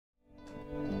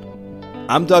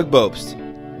I'm Doug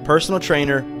Bopst, personal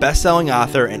trainer, best-selling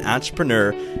author, and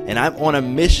entrepreneur, and I'm on a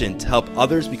mission to help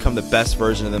others become the best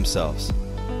version of themselves.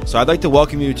 So I'd like to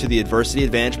welcome you to the Adversity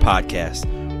Advantage podcast,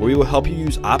 where we will help you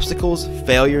use obstacles,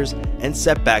 failures, and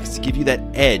setbacks to give you that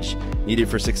edge needed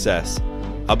for success.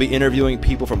 I'll be interviewing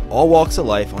people from all walks of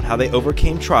life on how they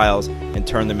overcame trials and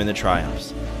turned them into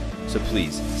triumphs. So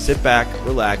please, sit back,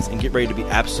 relax, and get ready to be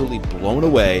absolutely blown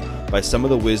away by some of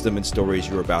the wisdom and stories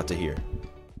you're about to hear.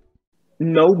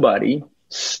 Nobody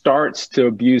starts to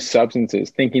abuse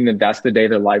substances thinking that that's the day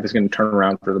their life is going to turn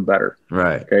around for the better.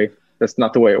 Right. Okay. That's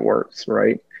not the way it works.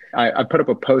 Right. I put up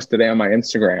a post today on my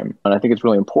Instagram, and I think it's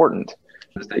really important.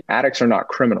 Addicts are not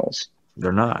criminals.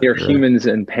 They're not. They're humans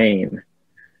in pain.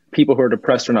 People who are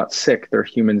depressed are not sick. They're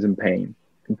humans in pain.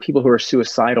 And people who are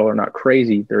suicidal are not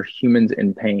crazy. They're humans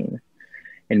in pain.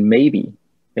 And maybe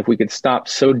if we could stop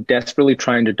so desperately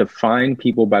trying to define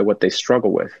people by what they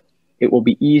struggle with, it will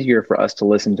be easier for us to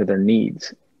listen to their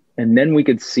needs. And then we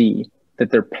could see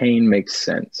that their pain makes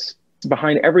sense.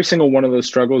 Behind every single one of those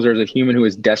struggles, there's a human who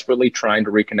is desperately trying to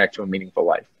reconnect to a meaningful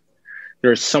life.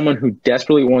 There is someone who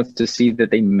desperately wants to see that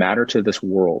they matter to this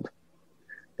world,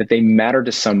 that they matter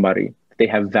to somebody, that they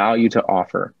have value to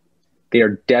offer. They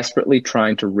are desperately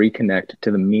trying to reconnect to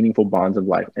the meaningful bonds of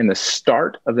life. And the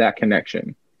start of that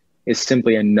connection is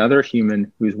simply another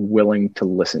human who's willing to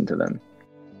listen to them.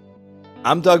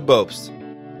 I'm Doug Bopst,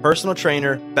 personal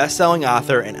trainer, best-selling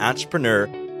author, and entrepreneur,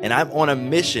 and I'm on a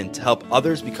mission to help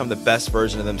others become the best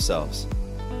version of themselves.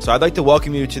 So I'd like to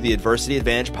welcome you to the Adversity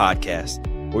Advantage podcast,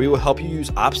 where we will help you use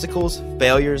obstacles,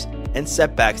 failures, and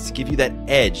setbacks to give you that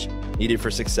edge needed for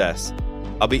success.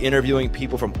 I'll be interviewing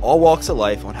people from all walks of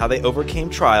life on how they overcame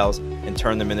trials and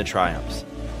turned them into triumphs.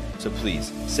 So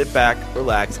please, sit back,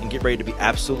 relax, and get ready to be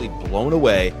absolutely blown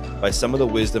away by some of the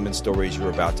wisdom and stories you're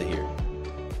about to hear.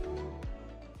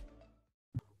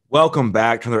 Welcome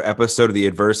back to another episode of the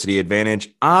Adversity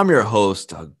Advantage. I'm your host,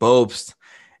 Doug Bopst,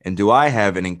 and do I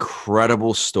have an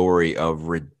incredible story of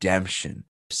redemption?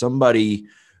 Somebody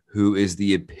who is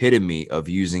the epitome of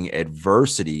using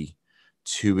adversity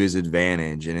to his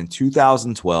advantage. And in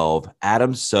 2012,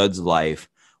 Adam Sudd's life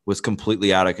was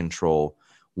completely out of control.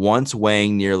 Once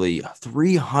weighing nearly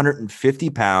 350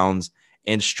 pounds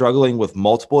and struggling with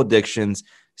multiple addictions,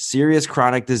 serious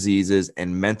chronic diseases,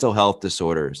 and mental health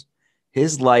disorders.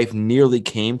 His life nearly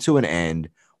came to an end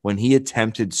when he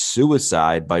attempted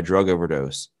suicide by drug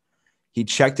overdose. He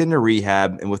checked into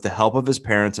rehab, and with the help of his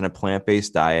parents and a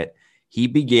plant-based diet, he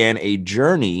began a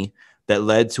journey that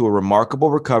led to a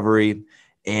remarkable recovery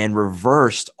and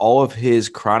reversed all of his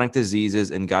chronic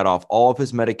diseases and got off all of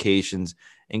his medications,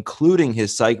 including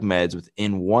his psych meds,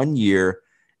 within 1 year,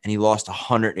 and he lost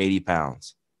 180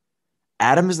 pounds.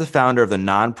 Adam is the founder of the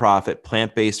nonprofit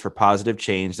Plant-Based for Positive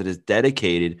Change that is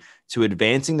dedicated to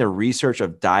advancing the research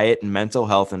of diet and mental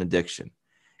health and addiction,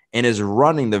 and is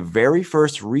running the very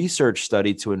first research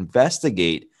study to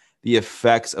investigate the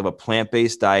effects of a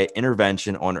plant-based diet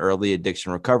intervention on early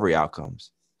addiction recovery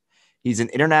outcomes. He's an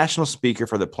international speaker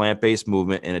for the plant-based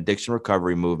movement and addiction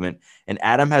recovery movement, and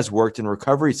Adam has worked in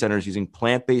recovery centers using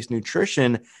plant-based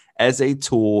nutrition as a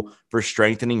tool for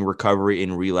strengthening recovery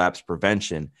and relapse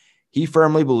prevention. He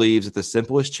firmly believes that the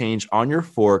simplest change on your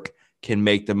fork can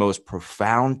make the most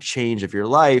profound change of your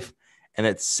life, and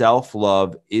that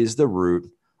self-love is the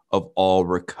root of all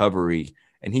recovery.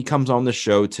 And he comes on the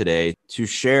show today to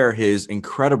share his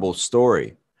incredible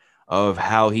story of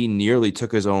how he nearly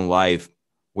took his own life,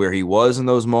 where he was in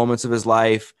those moments of his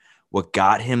life, what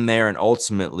got him there, and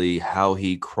ultimately how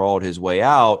he crawled his way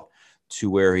out to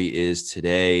where he is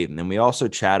today. And then we also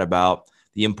chat about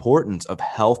the importance of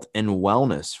health and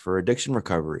wellness for addiction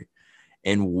recovery,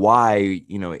 and why,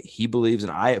 he believes,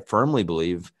 and I firmly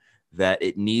believe, that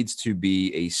it needs to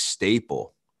be a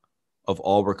staple of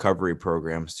all recovery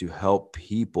programs to help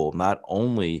people not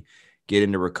only get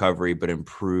into recovery, but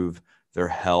improve their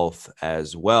health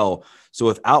as well. So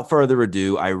without further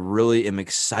ado, I really am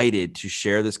excited to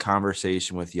share this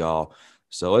conversation with y'all.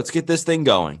 So let's get this thing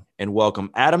going and welcome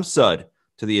Adam Sudd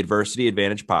to the Adversity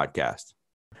Advantage podcast.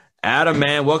 Adam,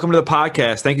 man, welcome to the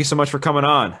podcast. Thank you so much for coming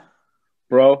on.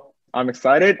 Bro, I'm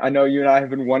excited. I know you and I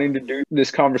have been wanting to do this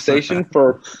conversation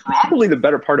for probably the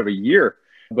better part of a year,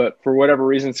 but for whatever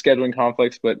reason, scheduling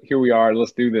conflicts, but here we are.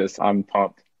 Let's do this. I'm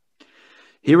pumped.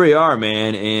 Here we are,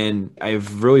 man, and I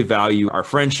really value our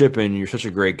friendship, and you're such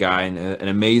a great guy, and an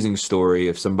amazing story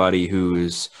of somebody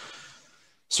who's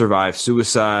survived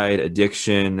suicide,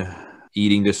 addiction,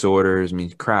 eating disorders. I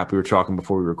mean, crap, we were talking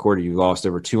before we recorded, you lost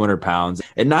over 200 pounds,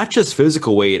 and not just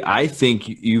physical weight. I think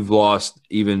you've lost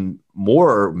even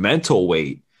more mental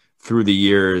weight through the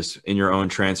years in your own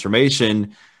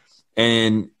transformation.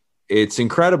 And it's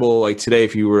incredible. Like today,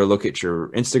 if you were to look at your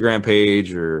Instagram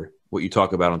page or what you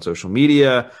talk about on social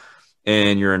media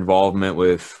and your involvement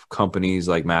with companies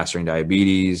like Mastering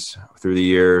Diabetes through the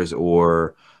years,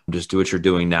 or just do what you're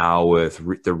doing now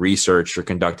with the research you're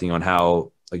conducting on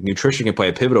how like nutrition can play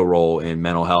a pivotal role in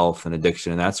mental health and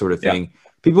addiction and that sort of thing. Yeah.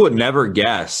 People would never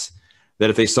guess that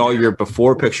if they saw your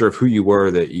before picture of who you were,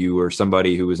 that you were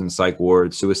somebody who was in psych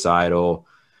ward, suicidal,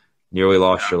 nearly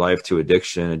lost your life to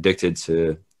addiction, addicted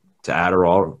to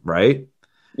Adderall, right?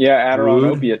 Yeah, Adderall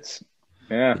and opiates.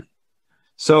 Yeah.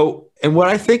 So, and what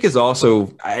I think is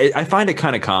also, I find it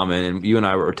kind of common, and you and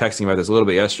I were texting about this a little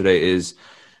bit yesterday, is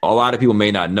a lot of people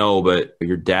may not know, but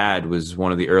your dad was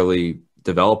one of the early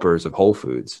developers of Whole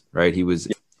Foods, right? He was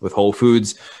with Whole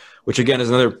Foods, which again is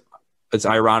another, it's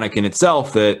ironic in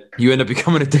itself that you end up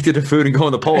becoming addicted to food and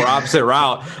going the polar opposite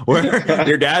route, where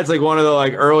your dad's like one of the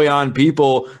like early on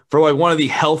people for like one of the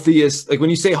healthiest, like when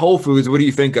you say Whole Foods, what do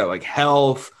you think of? Like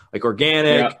health, like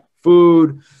organic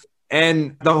food.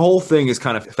 And the whole thing is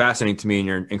kind of fascinating to me in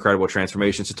your incredible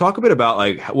transformation. So talk a bit about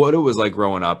like what it was like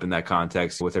growing up in that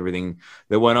context with everything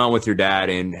that went on with your dad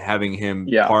and having him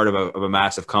part of a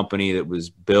massive company that was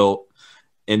built.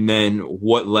 And then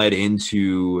what led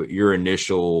into your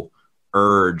initial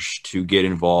urge to get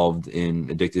involved in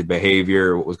addictive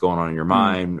behavior, what was going on in your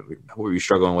mind, what were you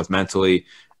struggling with mentally,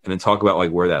 and then talk about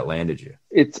like where that landed you.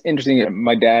 It's interesting.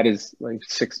 My dad is like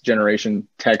 6th generation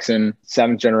Texan,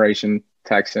 7th generation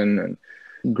Texan,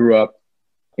 and grew up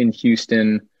in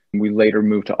Houston. We later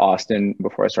moved to Austin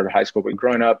before I started high school, but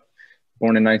growing up,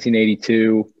 born in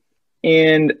 1982.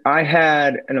 And I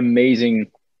had an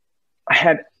amazing,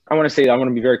 I want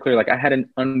to be very clear, like I had an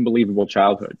unbelievable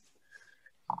childhood.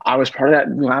 I was part of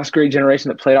that last grade generation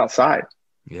that played outside.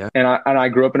 Yeah. And I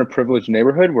grew up in a privileged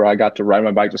neighborhood where I got to ride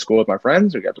my bike to school with my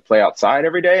friends. We got to play outside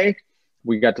every day.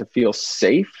 We got to feel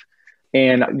safe.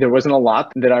 And there wasn't a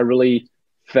lot that I really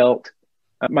felt.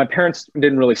 My parents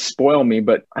didn't really spoil me,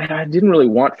 but I didn't really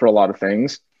want for a lot of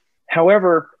things.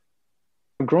 However,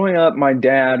 growing up, my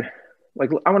dad,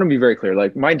 like, I want to be very clear,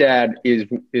 like my dad is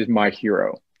my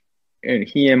hero, and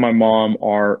he and my mom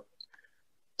are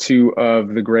two of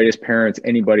the greatest parents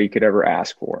anybody could ever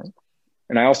ask for.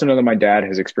 And I also know that my dad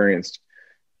has experienced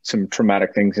some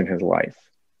traumatic things in his life.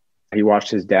 He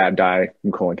watched his dad die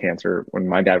from colon cancer when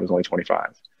my dad was only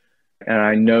 25. And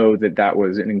I know that that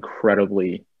was an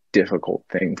incredibly difficult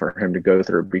thing for him to go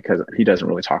through because he doesn't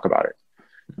really talk about it.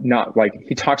 Not like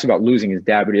he talks about losing his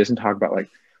dad, but he doesn't talk about like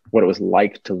what it was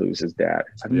like to lose his dad.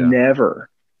 I've never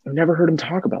heard him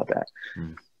talk about that.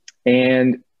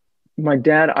 And my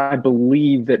dad, I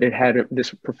believe that it had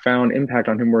this profound impact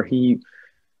on him where he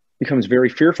becomes very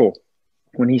fearful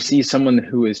when he sees someone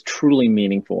who is truly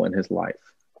meaningful in his life,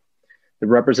 that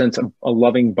represents a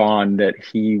loving bond that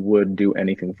he would do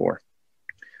anything for.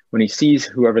 When he sees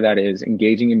whoever that is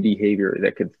engaging in behavior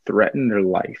that could threaten their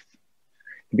life,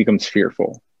 he becomes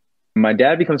fearful. When my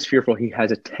dad becomes fearful, he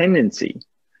has a tendency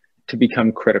to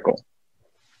become critical.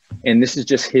 And this is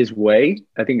just his way.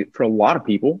 I think for a lot of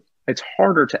people, it's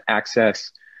harder to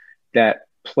access that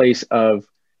place of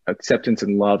acceptance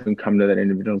and love and come to that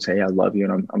individual and say, hey, I love you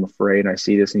and I'm afraid and I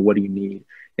see this and what do you need?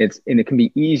 And it can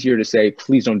be easier to say,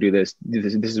 please don't do this.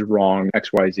 This is wrong,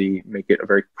 X, Y, Z, make it a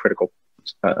very critical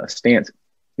stance.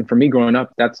 And for me growing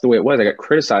up, that's the way it was. I got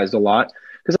criticized a lot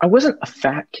because I wasn't a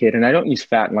fat kid, and I don't use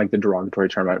fat in like the derogatory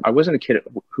term. I wasn't a kid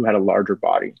who had a larger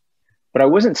body, but I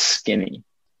wasn't skinny.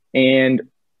 And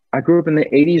I grew up in the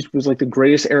 80s, was like the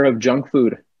greatest era of junk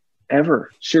food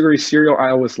ever. Sugary cereal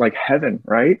aisle was like heaven,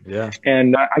 right? Yeah.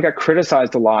 And I got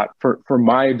criticized a lot for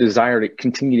my desire to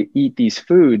continue to eat these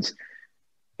foods.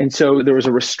 And so there was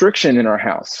a restriction in our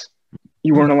house.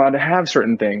 You weren't allowed to have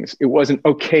certain things. It wasn't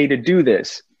okay to do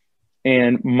this.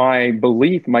 And my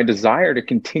belief, my desire to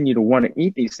continue to want to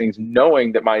eat these things,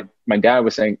 knowing that my dad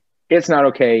was saying, it's not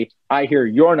okay. I hear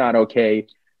you're not okay.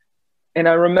 And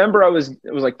I remember it was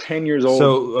like 10 years old.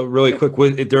 So really quick,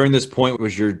 during this point,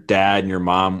 was your dad and your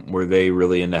mom, were they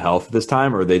really into health at this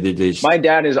time, or they just... My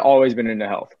dad has always been into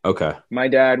health. Okay. My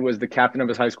dad was the captain of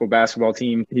his high school basketball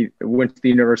team. He went to the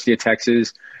University of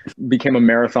Texas, became a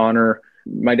marathoner.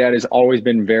 My dad has always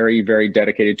been very, very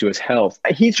dedicated to his health.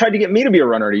 He tried to get me to be a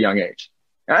runner at a young age.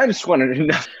 I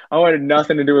wanted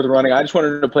nothing to do with running. I just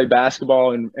wanted to play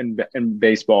basketball and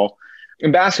baseball.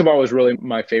 And basketball was really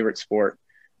my favorite sport.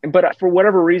 But for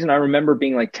whatever reason, I remember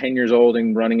being like 10 years old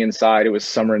and running inside. It was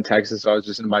summer in Texas. So I was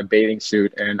just in my bathing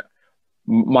suit, and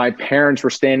my parents were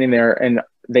standing there and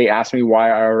they asked me why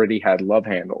I already had love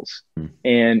handles.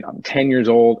 And I'm 10 years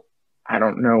old. I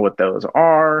don't know what those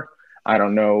are. I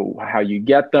don't know how you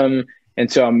get them.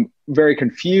 And so I'm very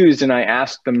confused. And I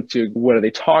asked them what are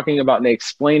they talking about? And they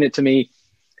explained it to me.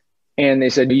 And they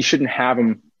said, you shouldn't have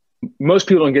them. Most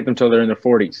people don't get them until they're in their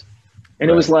 40s. And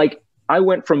It was like, I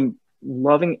went from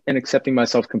loving and accepting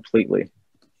myself completely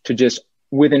to just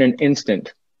within an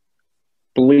instant,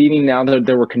 believing now that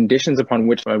there were conditions upon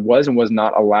which I was and was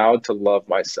not allowed to love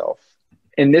myself.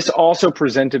 And this also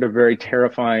presented a very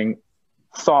terrifying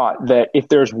thought that if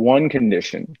there's one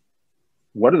condition,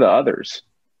 what are the others?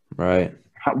 Right.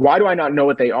 Why do I not know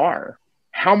what they are?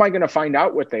 How am I going to find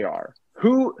out what they are?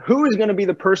 Who is going to be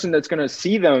the person that's going to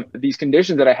see these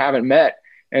conditions that I haven't met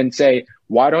and say,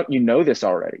 why don't you know this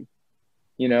already?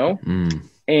 You know?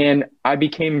 And I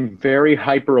became very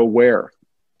hyper aware.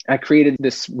 I created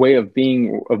this way of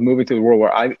moving through the world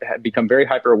where I had become very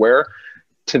hyper aware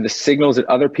to the signals that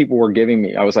other people were giving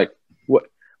me. I was like, what,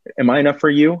 am I enough for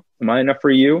you? Am I enough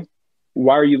for you?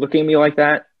 Why are you looking at me like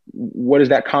that? What does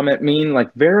that comment mean?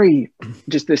 Like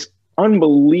just this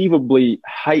unbelievably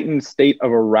heightened state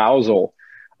of arousal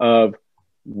of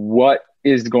what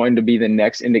is going to be the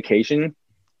next indication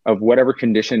of whatever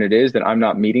condition it is that I'm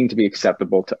not meeting to be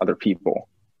acceptable to other people.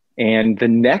 And the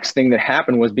next thing that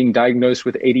happened was being diagnosed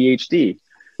with ADHD.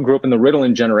 I grew up in the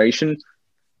Ritalin generation,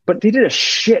 but they did a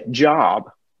shit job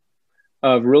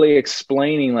of really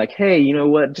explaining like, hey, you know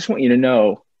what? Just want you to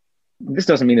know, this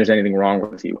doesn't mean there's anything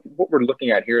wrong with you. What we're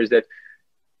looking at here is that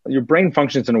your brain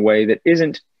functions in a way that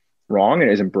isn't wrong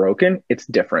and isn't broken. It's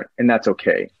different, and that's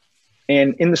okay.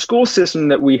 And in the school system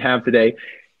that we have today,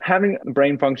 having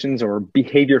brain functions or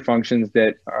behavior functions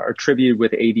that are attributed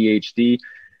with ADHD,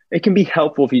 it can be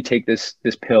helpful if you take this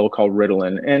pill called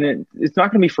Ritalin. And it's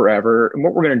not going to be forever. And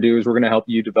what we're going to do is we're going to help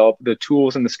you develop the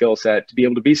tools and the skill set to be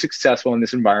able to be successful in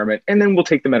this environment. And then we'll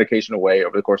take the medication away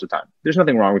over the course of time. There's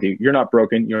nothing wrong with you. You're not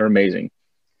broken. You're amazing.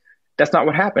 That's not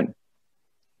what happened.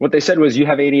 What they said was, you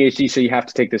have ADHD, so you have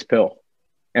to take this pill.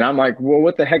 And I'm like, well,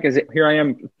 what the heck is it? Here I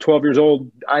am, 12 years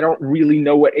old. I don't really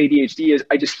know what ADHD is.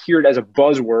 I just hear it as a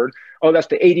buzzword. Oh, that's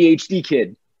the ADHD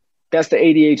kid. That's the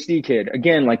ADHD kid.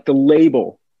 Again, like the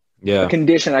label. Yeah. A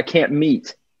condition I can't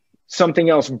meet, something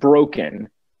else broken.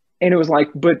 And it was like,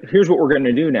 but here's what we're going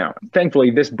to do now. Thankfully,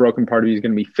 this broken part of you is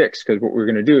going to be fixed, because what we're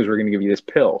going to do is we're going to give you this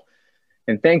pill.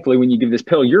 And thankfully, when you give this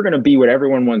pill, you're going to be what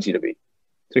everyone wants you to be.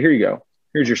 So here you go.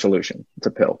 Here's your solution. It's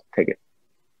a pill. Take it.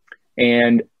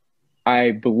 And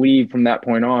I believe from that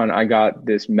point on, I got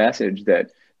this message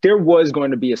that there was going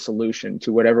to be a solution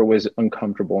to whatever was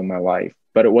uncomfortable in my life,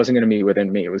 but it wasn't going to be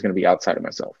within me. It was going to be outside of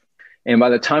myself. And by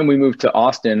the time we moved to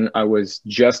Austin, I was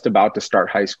just about to start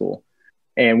high school.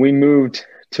 And we moved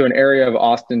to an area of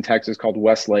Austin, Texas called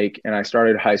Westlake. And I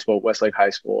started high school at Westlake High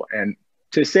School. And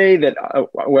to say that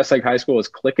Westlake High School is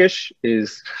cliquish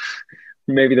is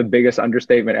maybe the biggest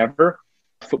understatement ever.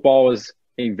 Football was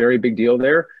a very big deal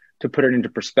there. To put it into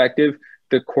perspective,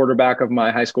 the quarterback of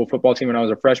my high school football team when I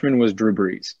was a freshman was Drew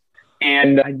Brees.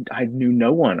 And I knew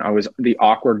no one. I was the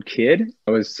awkward kid.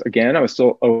 I was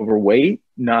still overweight,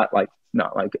 not like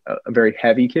a very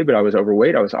heavy kid, but I was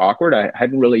overweight. I was awkward.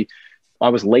 I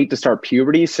was late to start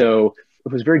puberty. So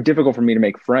it was very difficult for me to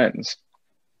make friends.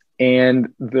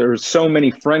 And there's so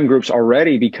many friend groups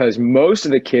already because most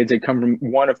of the kids had come from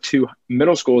one of two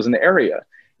middle schools in the area.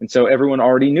 And so everyone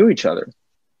already knew each other.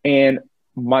 And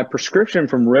my prescription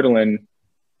from Ritalin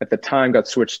at the time got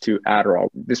switched to Adderall.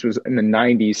 This was in the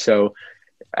 90s. So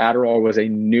Adderall was a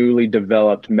newly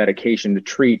developed medication to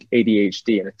treat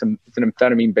ADHD. And it's an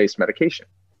amphetamine-based medication.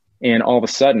 And all of a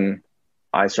sudden,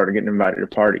 I started getting invited to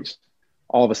parties.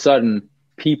 All of a sudden,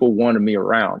 people wanted me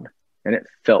around. And it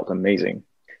felt amazing.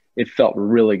 It felt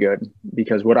really good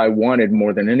because what I wanted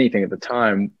more than anything at the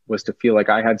time was to feel like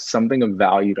I had something of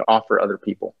value to offer other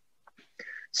people.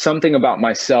 Something about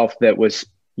myself that was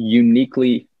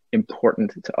uniquely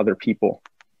important to other people,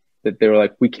 that they were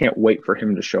like, we can't wait for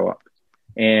him to show up.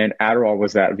 And Adderall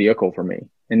was that vehicle for me.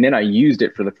 And then I used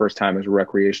it for the first time as a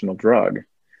recreational drug.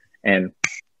 And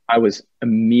I was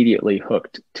immediately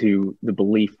hooked to the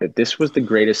belief that this was the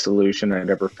greatest solution I'd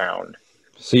ever found.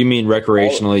 So you mean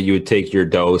recreationally, you would take your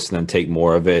dose and then take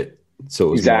more of it? So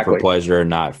it was more for pleasure,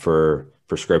 not for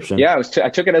prescription? Yeah, I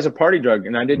took it as a party drug,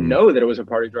 and I didn't know that it was a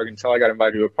party drug until I got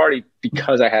invited to a party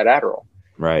because I had Adderall.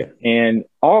 Right. And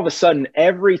all of a sudden,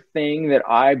 everything that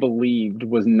I believed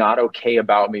was not okay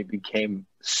about me became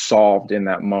solved in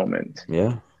that moment.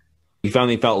 Yeah. You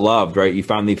finally felt loved, right? You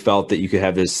finally felt that you could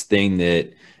have this thing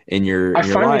that in your life.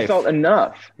 I finally felt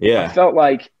enough. Yeah. I felt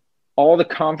like all the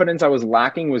confidence I was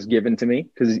lacking was given to me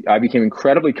because I became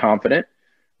incredibly confident.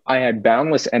 I had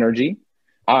boundless energy.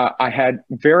 I had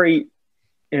a very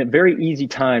easy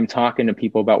time talking to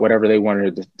people about whatever they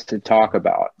wanted to talk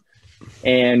about.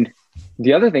 And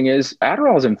The other thing is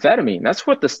Adderall is amphetamine. That's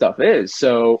what the stuff is.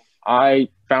 So I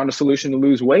found a solution to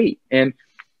lose weight, and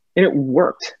it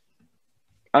worked.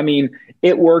 I mean,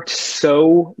 it worked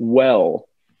so well.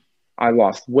 I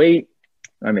lost weight.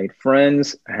 I made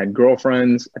friends. I had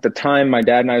girlfriends. At the time, my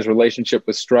dad and I's relationship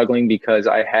was struggling because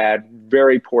I had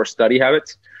very poor study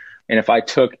habits. And if I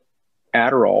took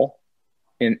Adderall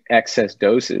in excess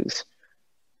doses,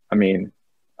 I mean,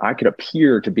 I could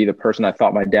appear to be the person I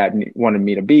thought my dad wanted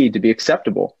me to be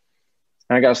acceptable.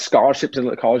 And I got a scholarship to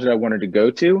the college that I wanted to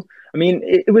go to. I mean,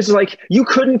 it was like, you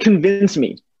couldn't convince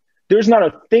me. There's not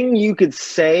a thing you could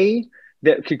say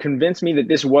that could convince me that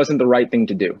this wasn't the right thing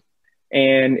to do.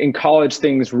 And in college,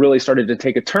 things really started to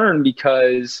take a turn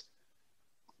because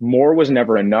more was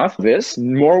never enough.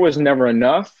 More was never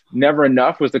enough. Never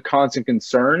enough was the constant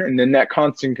concern. And then that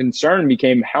constant concern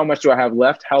became, how much do I have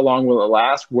left? How long will it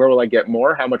last? Where will I get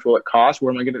more? How much will it cost?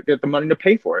 Where am I going to get the money to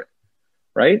pay for it?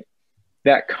 Right?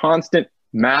 That constant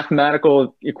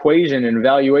mathematical equation and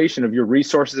evaluation of your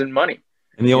resources and money.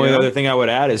 And the only other thing I would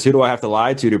add is, who do I have to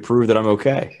lie to prove that I'm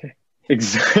okay?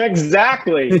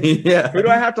 Exactly. Yeah. Who do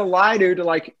I have to lie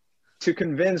to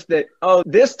convince that, oh,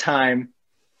 this time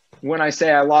when I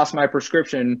say I lost my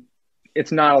prescription,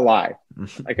 it's not a lie.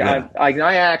 Like yeah.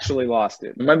 I actually lost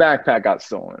it. My backpack got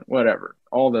stolen, whatever.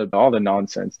 All the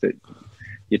nonsense that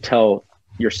you tell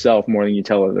yourself more than you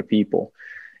tell other people.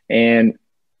 And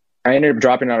I ended up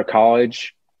dropping out of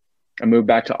college. I moved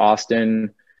back to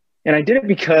Austin, and I did it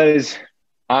because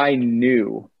I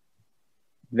knew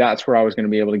that's where I was going to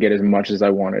be able to get as much as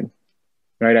I wanted,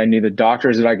 right? I knew the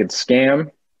doctors that I could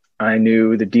scam. I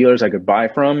knew the dealers I could buy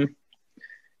from.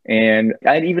 And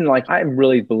I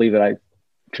really believe that I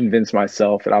convinced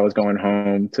myself that I was going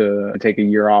home to take a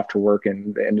year off to work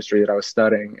in the industry that I was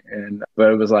studying.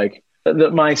 But it was like,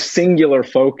 my singular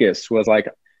focus was like,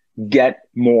 get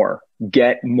more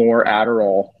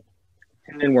Adderall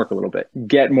and then work a little bit,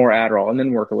 get more Adderall and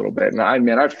then work a little bit. And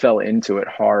I fell into it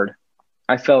hard.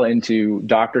 I fell into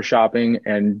doctor shopping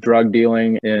and drug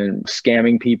dealing and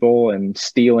scamming people and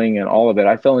stealing and all of it.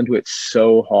 I fell into it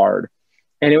so hard.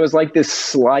 And it was like this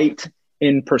slight,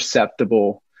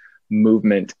 imperceptible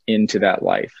movement into that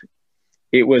life.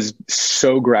 It was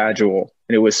so gradual.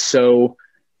 And it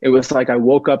was like I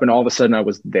woke up and all of a sudden I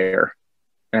was there.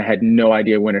 And I had no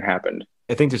idea when it happened.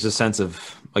 I think there's a sense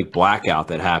of like blackout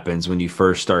that happens when you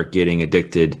first start getting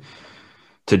addicted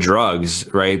to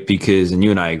drugs, right? Because, and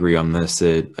you and I agree on this,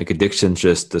 that like addiction's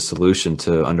just the solution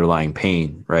to underlying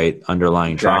pain, right?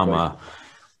 Underlying trauma.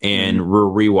 And we're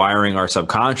rewiring our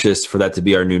subconscious for that to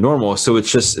be our new normal. So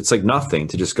it's like nothing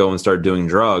to just go and start doing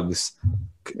drugs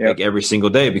like every single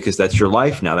day, because that's your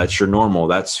life now. That's your normal.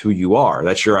 That's who you are.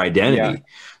 That's your identity. Yeah.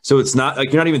 So it's not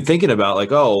like, you're not even thinking about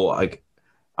like, oh, like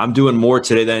I'm doing more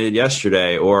today than I did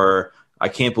yesterday, or I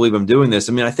can't believe I'm doing this.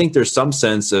 I mean, I think there's some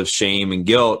sense of shame and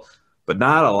guilt, but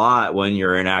not a lot when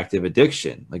you're in active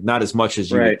addiction, like not as much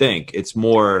as you would think. It's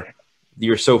more,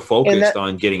 you're so focused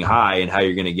on getting high and how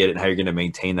you're going to get it and how you're going to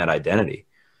maintain that identity.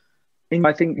 And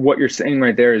I think what you're saying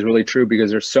right there is really true,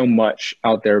 because there's so much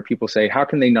out there. People say, how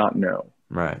can they not know?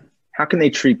 Right. How can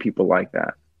they treat people like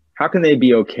that? How can they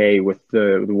be okay with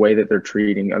the way that they're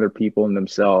treating other people and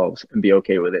themselves and be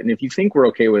okay with it? And if you think we're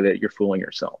okay with it, you're fooling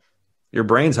yourself. Your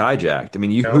brain's hijacked. I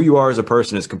mean, who you are as a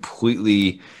person is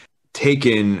completely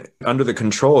taken under the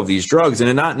control of these drugs,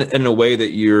 and not in a way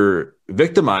that you're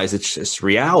victimized. It's just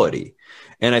reality.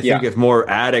 And I think if more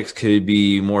addicts could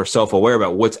be more self-aware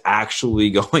about what's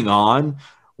actually going on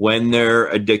when they're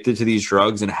addicted to these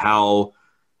drugs, and how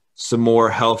some more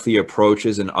healthy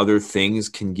approaches and other things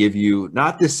can give you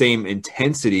not the same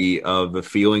intensity of the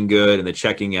feeling good and the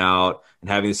checking out and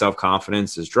having the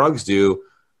self-confidence as drugs do.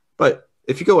 But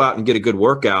if you go out and get a good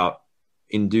workout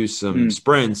and do some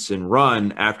sprints and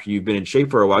run after you've been in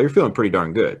shape for a while, you're feeling pretty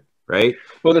darn good, right?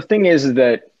 Well, the thing is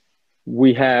that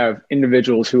we have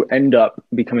individuals who end up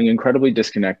becoming incredibly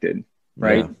disconnected,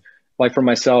 right? Yeah. Like for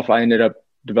myself, I ended up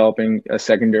developing a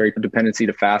secondary dependency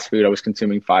to fast food. I was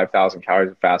consuming 5,000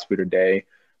 calories of fast food a day.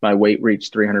 My weight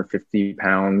reached 350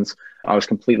 pounds. I was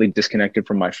completely disconnected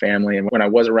from my family. And when I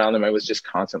was around them, I was just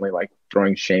constantly like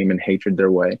throwing shame and hatred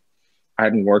their way. I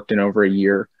hadn't worked in over a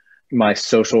year. My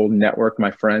social network, my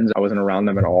friends, I wasn't around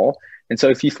them at all. And so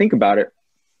if you think about it,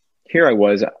 here I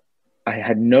was, I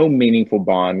had no meaningful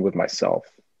bond with myself,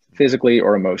 physically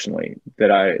or emotionally,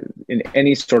 in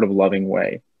any sort of loving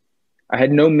way. I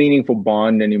had no meaningful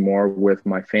bond anymore with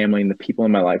my family and the people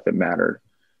in my life that mattered.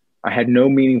 I had no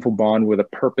meaningful bond with a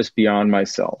purpose beyond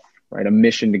myself, right? A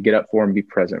mission to get up for and be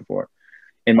present for.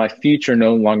 And my future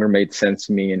no longer made sense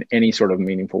to me in any sort of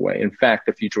meaningful way. In fact,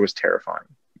 the future was terrifying.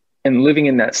 And living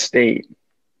in that state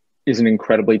is an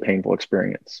incredibly painful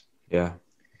experience. Yeah.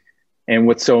 And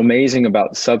what's so amazing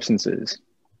about substances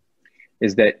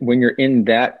is that when you're in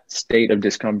that state of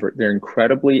discomfort, they're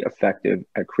incredibly effective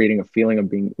at creating a feeling of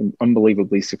being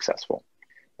unbelievably successful.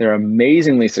 They're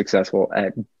amazingly successful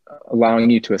at allowing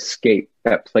you to escape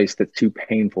that place that's too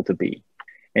painful to be.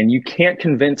 And you can't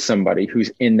convince somebody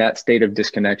who's in that state of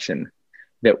disconnection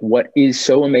that what is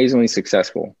so amazingly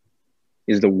successful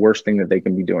is the worst thing that they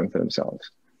can be doing for themselves.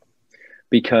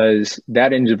 Because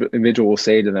that individual will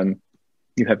say to them,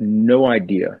 you have no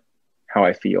idea how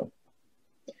I feel.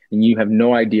 And you have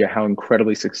no idea how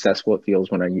incredibly successful it feels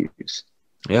when I use.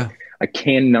 Yeah. I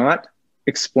cannot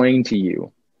explain to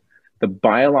you the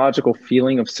biological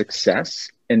feeling of success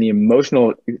and the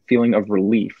emotional feeling of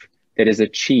relief that is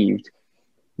achieved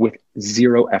with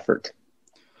zero effort.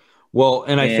 Well,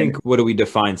 and I think, what do we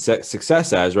define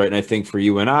success as, right? And I think for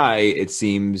you and I, it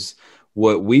seems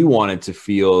what we wanted to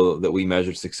feel that we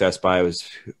measured success by was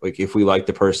like, if we liked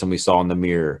the person we saw in the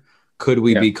mirror, could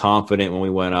we be confident when we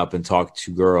went up and talked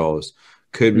to girls?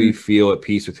 Could we feel at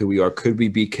peace with who we are? Could we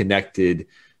be connected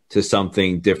to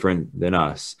something different than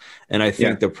us? And I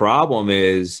think the problem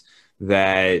is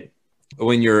that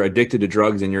when you're addicted to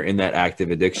drugs and you're in that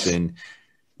active addiction,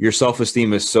 your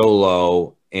self-esteem is so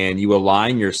low, and you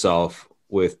align yourself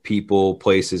with people,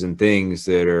 places, and things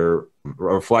that are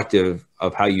reflective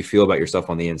of how you feel about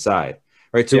yourself on the inside.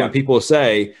 Right. So when people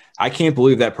say, I can't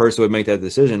believe that person would make that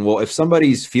decision. Well, if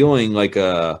somebody's feeling like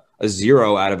a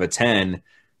 0 out of a 10,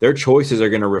 their choices are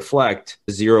going to reflect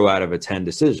a 0 out of a 10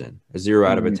 decision, a 0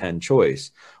 out of a 10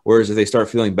 choice. Whereas if they start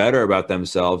feeling better about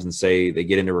themselves and say they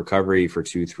get into recovery for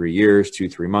 2-3 years,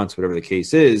 2-3 months, whatever the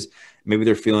case is, maybe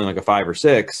they're feeling like a 5 or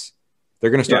 6, they're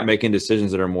going to start making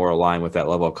decisions that are more aligned with that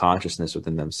level of consciousness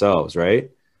within themselves. Right.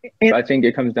 And I think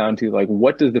it comes down to like,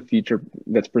 what does the future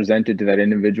that's presented to that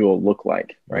individual look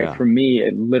like? Right. Yeah. For me,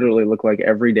 it literally looked like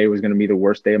every day was going to be the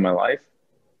worst day of my life.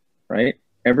 Right.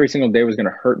 Every single day was going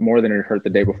to hurt more than it hurt the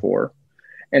day before.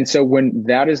 And so when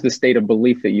that is the state of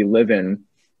belief that you live in,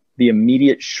 the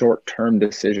immediate short-term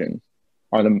decisions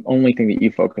are the only thing that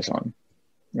you focus on.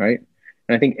 Right.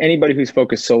 And I think anybody who's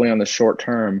focused solely on the short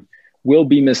term will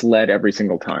be misled every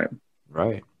single time.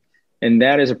 Right. And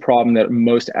that is a problem that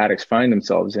most addicts find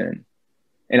themselves in.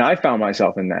 And I found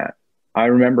myself in that. I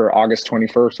remember August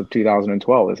 21st of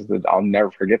 2012. I'll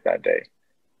never forget that day.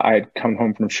 I had come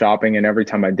home from shopping, and every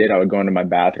time I did, I would go into my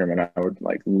bathroom and I would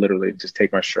like literally just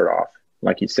take my shirt off.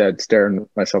 Like you said, staring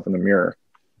myself in the mirror.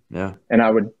 Yeah. And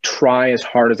I would try as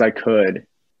hard as I could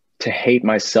to hate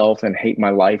myself and hate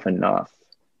my life enough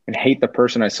and hate the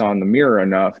person I saw in the mirror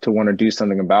enough to want to do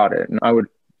something about it. And I would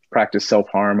practice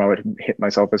self-harm. I would hit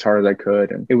myself as hard as I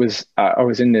could. And it was, I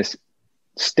was in this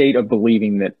state of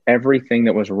believing that everything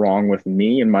that was wrong with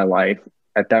me in my life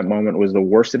at that moment was the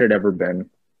worst it had ever been.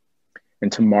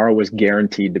 And tomorrow was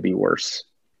guaranteed to be worse.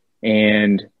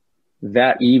 And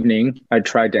that evening, I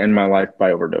tried to end my life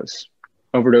by overdose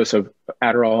of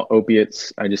Adderall,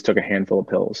 opiates. I just took a handful of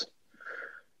pills.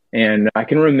 And I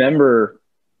can remember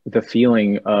the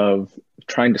feeling of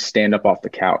trying to stand up off the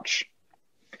couch,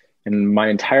 and my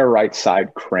entire right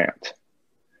side cramped.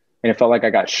 And it felt like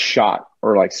I got shot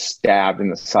or like stabbed in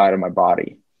the side of my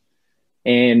body.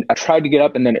 And I tried to get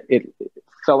up, and then it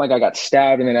felt like I got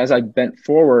stabbed. And then as I bent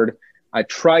forward, I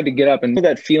tried to get up, and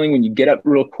that feeling when you get up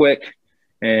real quick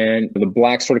and the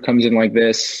black sort of comes in like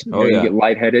this, you get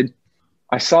lightheaded.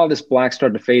 I saw this black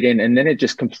start to fade in, and then it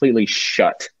just completely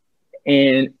shut.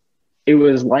 And it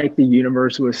was like the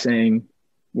universe was saying,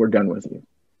 we're done with you.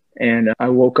 And I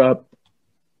woke up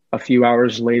a few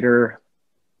hours later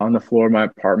on the floor of my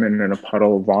apartment in a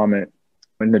puddle of vomit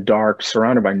in the dark,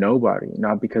 surrounded by nobody,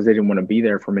 not because they didn't want to be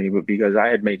there for me, but because I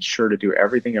had made sure to do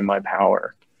everything in my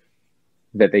power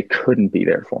that they couldn't be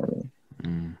there for me.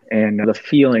 And the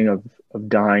feeling of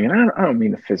dying, and I don't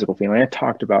mean the physical feeling. I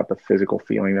talked about the physical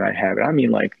feeling that I had, but I mean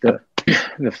like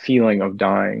the feeling of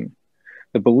dying.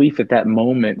 The belief at that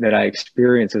moment that I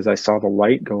experienced as I saw the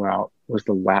light go out was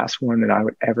the last one that I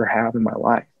would ever have in my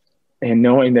life. And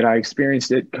knowing that I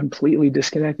experienced it completely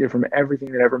disconnected from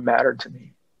everything that ever mattered to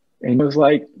me. And it was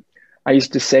like, I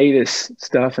used to say this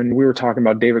stuff, and we were talking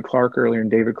about David Clark earlier,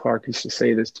 and David Clark used to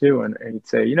say this too. And he'd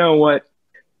say, you know what?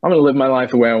 I'm going to live my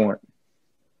life the way I want.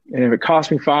 And if it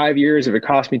costs me 5 years, if it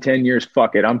costs me 10 years,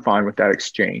 fuck it. I'm fine with that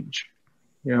exchange.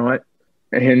 You know what?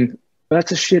 And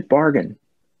that's a shit bargain.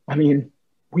 I mean,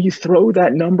 will you throw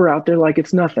that number out there like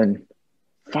it's nothing?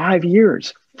 5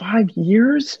 years? 5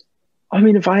 years? I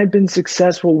mean, if I had been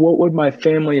successful, what would my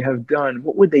family have done?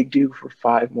 What would they do for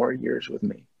 5 more years with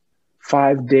me?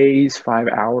 5 days, 5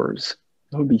 hours.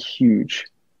 That would be huge.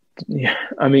 Yeah.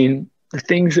 I mean, the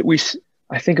things that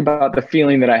I think about the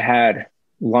feeling that I had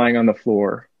lying on the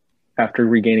floor after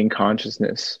regaining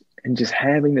consciousness and just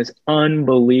having this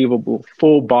unbelievable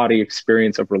full body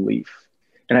experience of relief.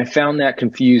 And I found that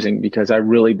confusing because I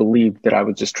really believed that I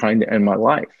was just trying to end my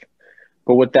life.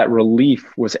 But what that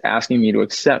relief was asking me to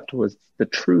accept was the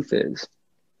truth is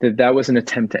that that was an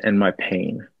attempt to end my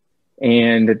pain,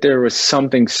 and that there was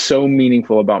something so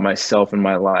meaningful about myself and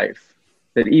my life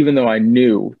that even though I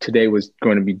knew today was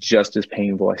going to be just as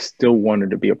painful, I still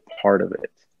wanted to be a part of it.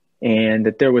 And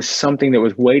that there was something that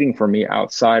was waiting for me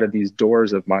outside of these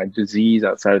doors of my disease,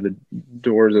 outside of the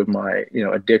doors of my,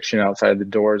 addiction, outside of the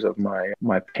doors of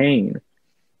my pain,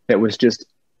 that was just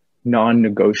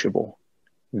non-negotiable.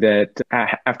 That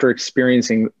after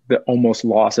experiencing the almost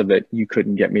loss of it, you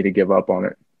couldn't get me to give up on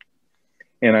it.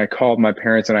 And I called my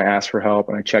parents and I asked for help,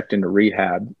 and I checked into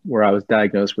rehab, where I was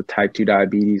diagnosed with type 2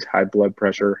 diabetes, high blood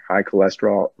pressure, high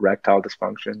cholesterol, erectile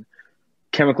dysfunction,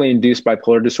 chemically induced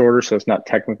bipolar disorder. So it's not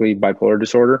technically bipolar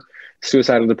disorder,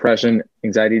 suicidal depression,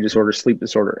 anxiety disorder, sleep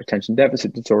disorder, attention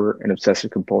deficit disorder, and obsessive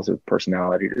compulsive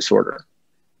personality disorder.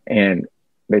 And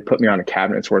they put me on a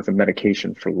cabinet's worth of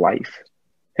medication for life.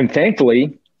 And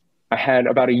thankfully, I had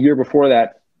about a year before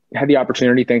that, had the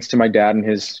opportunity, thanks to my dad and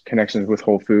his connections with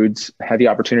Whole Foods, had the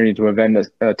opportunity to attend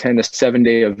a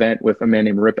 7-day event with a man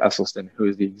named Rip Esselstyn, who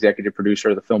is the executive producer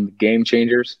of the film The Game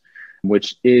Changers,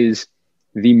 which is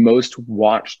the most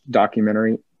watched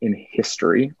documentary in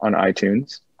history on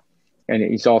iTunes. And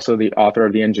he's also the author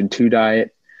of the Engine 2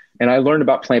 diet. And I learned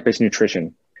about plant-based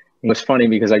nutrition. It was funny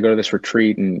because I go to this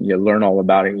retreat and you learn all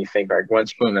about it and you think, like, one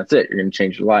spoon, that's it. You're going to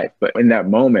change your life. But in that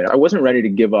moment, I wasn't ready to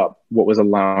give up what was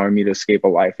allowing me to escape a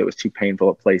life that was too painful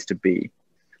a place to be.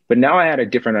 But now I had a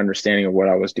different understanding of what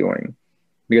I was doing,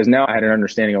 because now I had an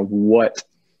understanding of what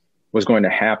was going to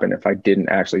happen if I didn't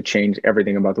actually change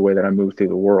everything about the way that I moved through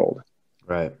the world.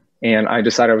 Right. And I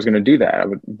decided I was going to do that.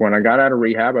 When I got out of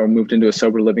rehab, I moved into a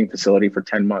sober living facility for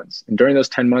 10 months. And during those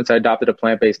 10 months, I adopted a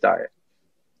plant-based diet.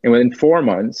 And within 4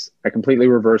 months, I completely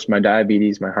reversed my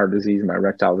diabetes, my heart disease, my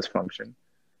erectile dysfunction.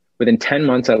 Within 10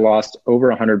 months, I lost over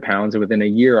 100 pounds. And within a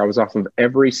year, I was off of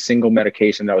every single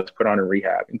medication that was put on in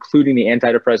rehab, including the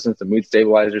antidepressants, the mood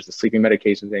stabilizers, the sleeping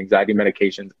medications, the anxiety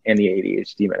medications, and the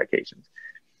ADHD medications.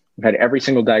 I've had every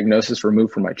single diagnosis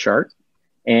removed from my chart.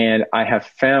 And I have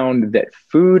found that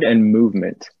food and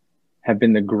movement have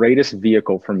been the greatest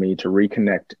vehicle for me to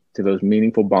reconnect to those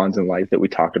meaningful bonds in life that we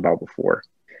talked about before,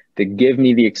 that give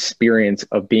me the experience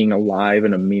of being alive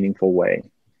in a meaningful way.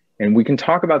 And we can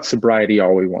talk about sobriety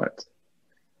all we want.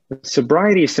 But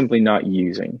sobriety is simply not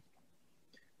using.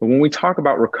 But when we talk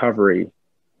about recovery,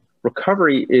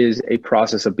 recovery is a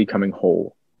process of becoming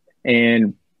whole.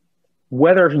 And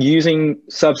whether using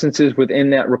substances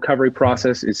within that recovery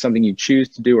process is something you choose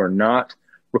to do or not,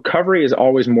 recovery is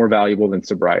always more valuable than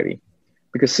sobriety.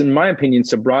 Because in my opinion,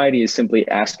 sobriety is simply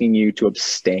asking you to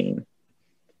abstain.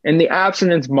 And the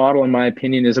abstinence model, in my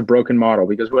opinion, is a broken model,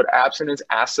 because what abstinence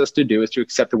asks us to do is to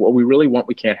accept that what we really want,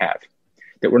 we can't have,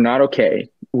 that we're not okay,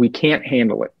 we can't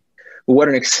handle it. But what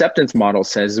an acceptance model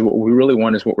says is what we really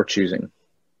want is what we're choosing,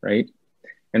 right?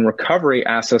 And recovery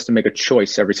asks us to make a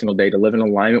choice every single day to live in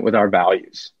alignment with our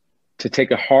values, to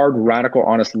take a hard, radical,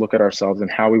 honest look at ourselves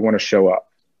and how we want to show up.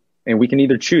 And we can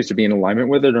either choose to be in alignment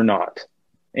with it or not.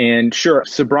 And sure,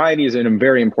 sobriety is a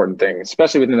very important thing,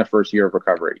 especially within the first year of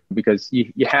recovery, because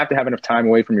you have to have enough time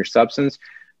away from your substance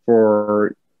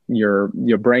for your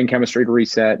brain chemistry to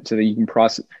reset so that you can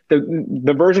process.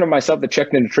 The version of myself that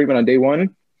checked into treatment on day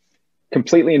one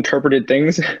completely interpreted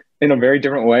things in a very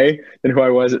different way than who I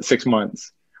was at 6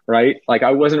 months, right? Like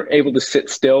I wasn't able to sit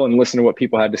still and listen to what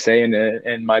people had to say,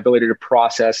 and my ability to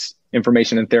process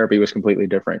information in therapy was completely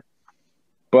different.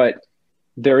 But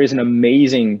there is an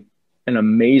amazing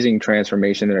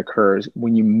transformation that occurs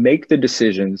when you make the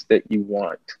decisions that you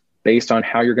want based on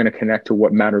how you're going to connect to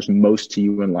what matters most to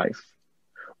you in life,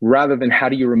 rather than how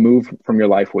do you remove from your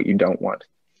life what you don't want.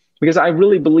 Because I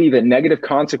really believe that negative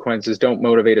consequences don't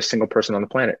motivate a single person on the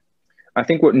planet. I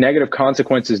think what negative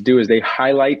consequences do is they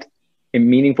highlight a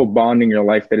meaningful bond in your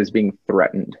life that is being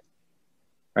threatened,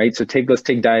 right? So let's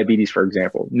take diabetes, for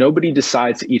example. Nobody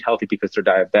decides to eat healthy because they're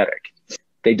diabetic.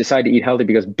 They decide to eat healthy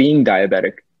because being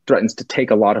diabetic threatens to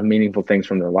take a lot of meaningful things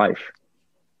from their life.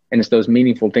 And it's those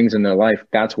meaningful things in their life,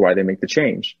 that's why they make the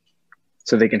change.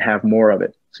 So they can have more of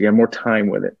it. So you have more time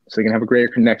with it. So they can have a greater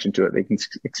connection to it. They can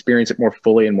experience it more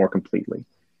fully and more completely.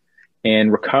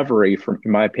 And recovery,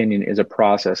 in my opinion, is a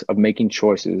process of making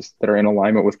choices that are in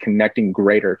alignment with connecting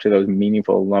greater to those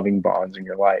meaningful, loving bonds in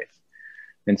your life.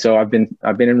 And so I've been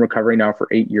in recovery now for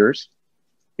 8 years,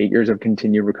 8 years of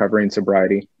continued recovery and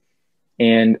sobriety.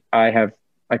 And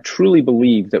I truly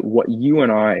believe that what you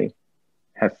and I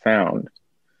have found,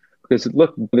 because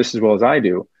look, this as well as I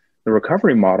do, the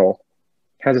recovery model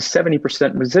has a 70%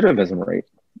 recidivism rate.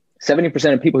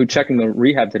 70% of people who check in the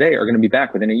rehab today are going to be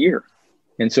back within a year.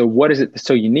 And so what is it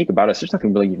so unique about us? There's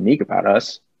nothing really unique about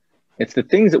us. It's the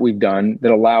things that we've done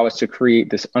that allow us to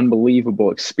create this unbelievable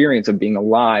experience of being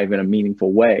alive in a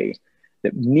meaningful way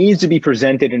that needs to be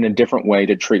presented in a different way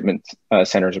to treatment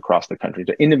centers across the country,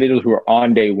 to individuals who are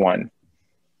on day one.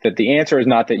 That the answer is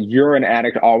not that you're an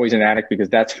addict, always an addict, because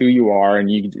that's who you are and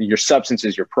your substance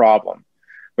is your problem.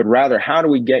 But rather, how do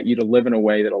we get you to live in a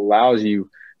way that allows you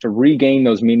to regain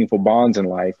those meaningful bonds in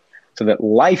life so that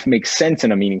life makes sense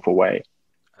in a meaningful way?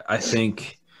 I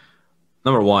think,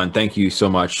 number one, thank you so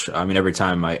much. I mean, every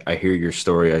time I hear your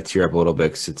story, I tear up a little bit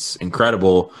because it's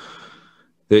incredible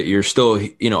that you're still,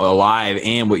 alive,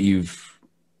 and what you've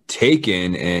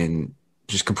taken and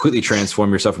just completely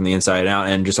transform yourself from the inside out,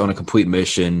 and just on a complete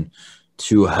mission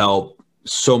to help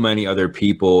so many other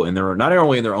people in their, not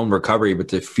only in their own recovery, but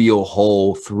to feel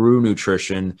whole through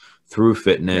nutrition, through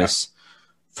fitness,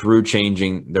 through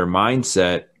changing their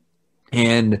mindset.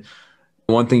 And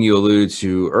one thing you alluded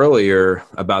to earlier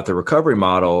about the recovery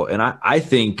model, and I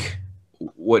think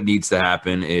what needs to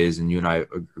happen is, and you and I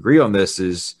agree on this,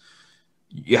 is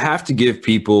you have to give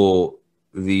people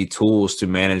the tools to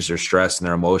manage their stress and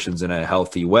their emotions in a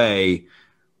healthy way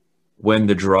when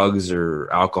the drugs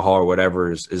or alcohol or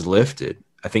whatever is lifted.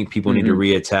 I think people need to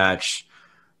reattach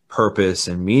purpose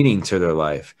and meaning to their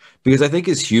life, because I think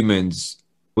as humans,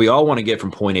 we all want to get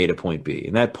from point A to point B.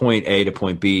 And that point A to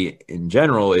point B in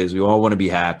general is we all want to be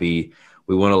happy.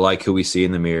 We want to like who we see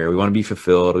in the mirror. We want to be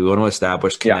fulfilled. We want to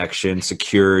establish connection,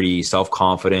 security,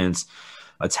 self-confidence,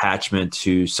 attachment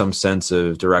to some sense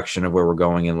of direction of where we're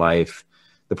going in life.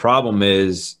 The problem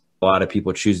is a lot of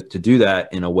people choose to do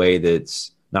that in a way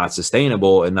that's not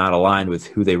sustainable and not aligned with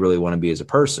who they really want to be as a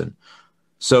person.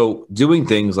 So doing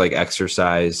things like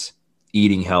exercise,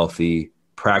 eating healthy,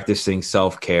 practicing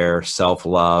self-care,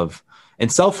 self-love.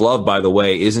 And self-love, by the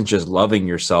way, isn't just loving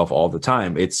yourself all the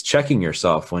time. It's checking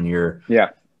yourself when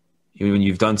when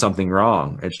you've done something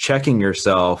wrong. It's checking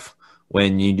yourself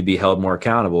when you need to be held more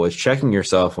accountable. It's checking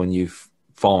yourself when you've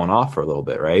fallen off for a little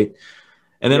bit, right?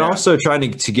 And then also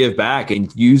trying to give back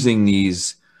and using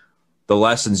the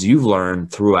lessons you've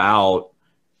learned throughout,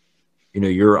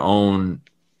 your own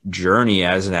journey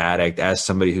as an addict, as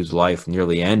somebody whose life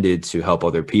nearly ended, to help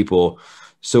other people.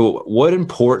 So what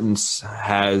importance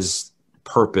has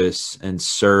purpose and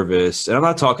service? And I'm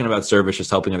not talking about service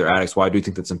just helping other addicts. Well, I do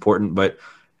think that's important, but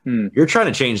you're trying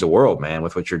to change the world, man,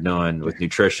 with what you're doing with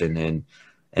nutrition and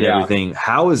everything.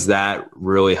 How has that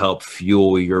really helped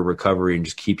fuel your recovery and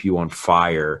just keep you on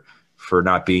fire for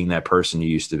not being that person you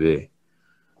used to be?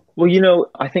 Well,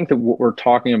 I think that what we're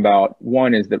talking about,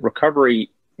 one, is that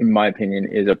recovery, in my opinion,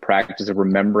 is a practice of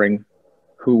remembering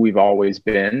who we've always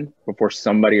been before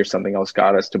somebody or something else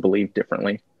got us to believe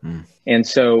differently. And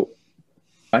so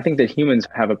I think that humans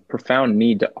have a profound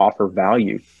need to offer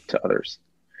value to others.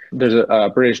 There's a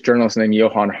British journalist named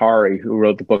Johann Hari who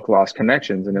wrote the book Lost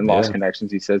Connections. And in Lost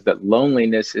Connections, he says that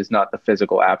loneliness is not the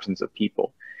physical absence of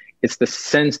people. It's the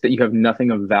sense that you have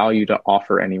nothing of value to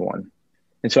offer anyone.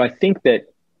 And so I think that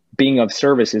being of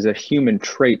service is a human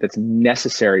trait that's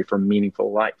necessary for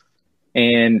meaningful life.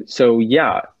 And so,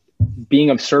 being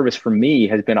of service for me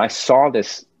has been, I saw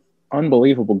this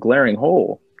unbelievable glaring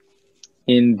hole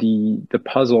in the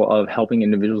puzzle of helping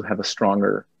individuals have a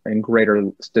stronger and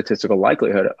greater statistical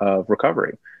likelihood of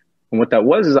recovery. And what that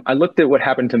was is I looked at what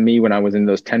happened to me when I was in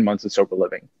those 10 months of sober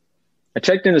living. I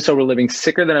checked into sober living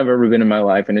sicker than I've ever been in my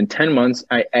life. And in 10 months,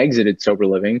 I exited sober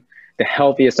living the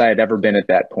healthiest I had ever been at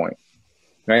that point.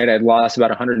 Right? I'd lost about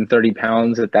 130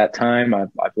 pounds at that time. I've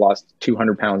lost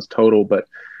 200 pounds total, but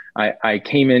I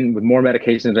came in with more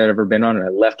medications than I'd ever been on, and I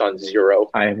left on zero.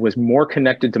 I was more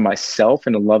connected to myself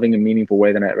in a loving and meaningful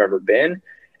way than I've ever been.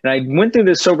 And I went through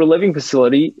this sober living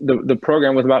facility, the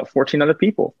program, with about 14 other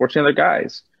people, 14 other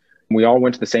guys. We all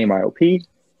went to the same IOP.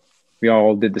 We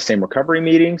all did the same recovery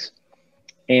meetings.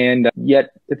 And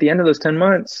yet at the end of those 10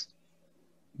 months,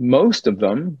 most of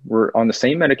them were on the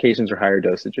same medications or higher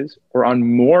dosages, or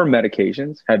on more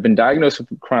medications, had been diagnosed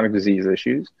with chronic disease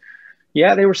issues.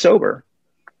 Yeah, they were sober,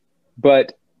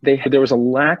 but there was a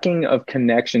lacking of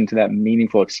connection to that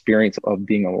meaningful experience of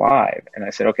being alive. And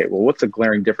I said, okay, well, what's a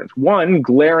glaring difference? One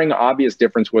glaring obvious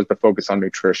difference was the focus on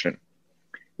nutrition.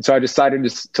 And so I decided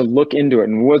to look into it.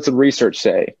 And what's the research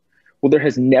say? Well, there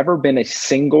has never been a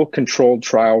single controlled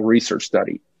trial research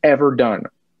study ever done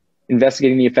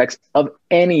investigating the effects of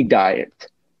any diet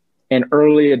and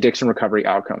early addiction recovery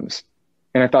outcomes.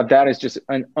 And I thought that is just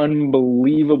an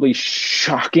unbelievably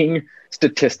shocking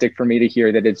statistic for me to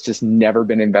hear, that it's just never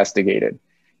been investigated.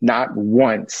 not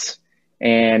once.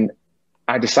 And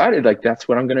I decided like, that's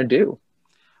what I'm going to do.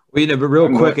 Well, but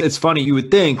real quick, it's funny. You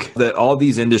would think that all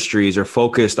these industries are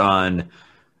focused on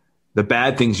the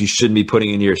bad things you shouldn't be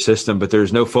putting into your system, but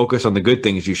there's no focus on the good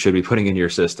things you should be putting in your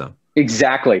system.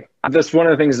 Exactly. That's one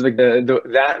of the things, like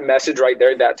that message right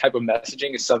there, that type of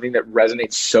messaging is something that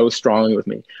resonates so strongly with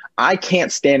me. I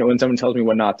can't stand it when someone tells me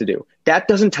what not to do. That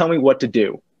doesn't tell me what to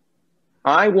do.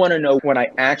 I want to know what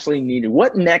I actually need.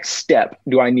 What next step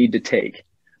do I need to take?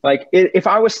 Like if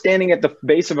I was standing at the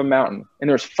base of a mountain and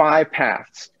there's 5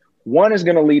 paths, one is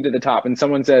going to lead to the top, and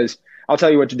someone says, I'll tell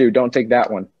you what to do. Don't take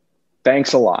that one.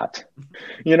 Thanks a lot.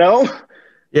 You know?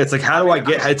 Yeah. It's like, how do I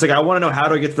get, it's like, I want to know, how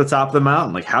do I get to the top of the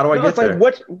mountain? Like, how do I get there?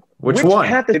 Like, which one?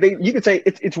 Path you could say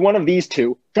it's one of these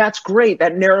two. That's great.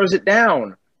 That narrows it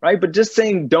down. Right. But just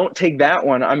saying, don't take that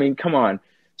one. I mean, come on.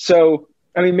 So,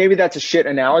 I mean, maybe that's a shit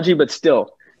analogy, but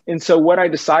still. And so what I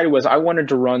decided was I wanted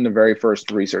to run the very first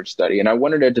research study, and I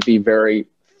wanted it to be very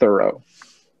thorough.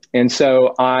 And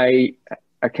so I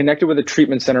connected with a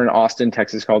treatment center in Austin,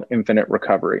 Texas called Infinite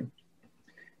Recovery.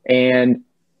 And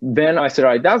then I said,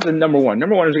 all right, that's the number one.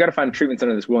 Number one is we got to find a treatment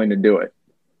center that's willing to do it.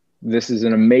 This is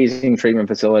an amazing treatment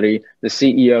facility. The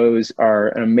CEOs are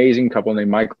an amazing couple named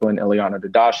Michael and Ileana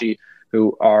Dadashi,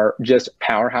 who are just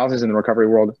powerhouses in the recovery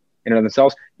world in and of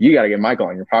themselves. You got to get Michael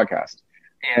on your podcast.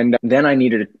 And then I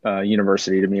needed a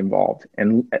university to be involved.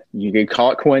 And you could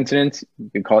call it coincidence. You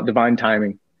could call it divine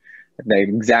timing. At the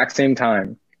exact same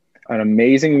time, an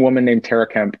amazing woman named Tara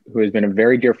Kemp, who has been a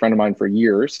very dear friend of mine for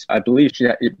years. I believe she's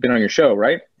been on your show,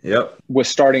 right? Yep. Was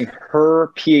starting her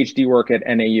PhD work at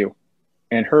NAU.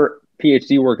 And her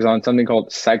PhD work is on something called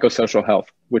psychosocial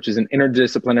health, which is an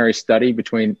interdisciplinary study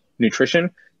between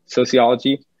nutrition,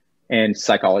 sociology, and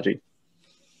psychology.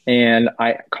 And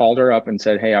I called her up and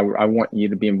said, hey, I want you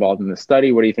to be involved in this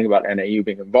study. What do you think about NAU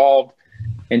being involved?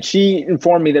 And she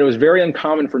informed me that it was very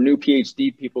uncommon for new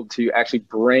PhD people to actually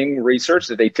bring research,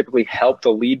 that they typically help the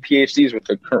lead PhDs with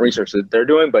the current research that they're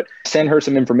doing, but send her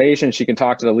some information. She can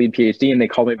talk to the lead PhD, and they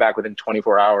called me back within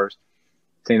 24 hours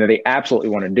saying that they absolutely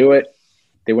want to do it.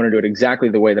 They want to do it exactly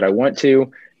the way that I want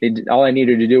to. All I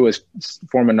needed to do was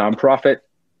form a nonprofit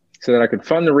so that I could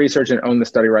fund the research and own the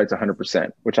study rights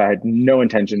 100%, which I had no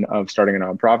intention of starting a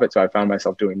nonprofit. So I found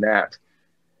myself doing that.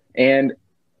 And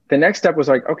the next step was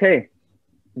like, okay,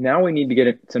 now we need to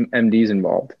get some MDs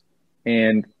involved.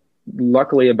 And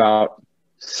luckily, about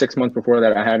 6 months before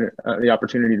that, I had the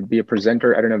opportunity to be a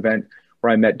presenter at an event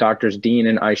where I met Doctors Dean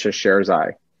and Aisha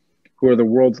Sherzai, who are the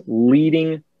world's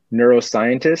leading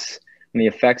neuroscientists in the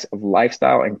effects of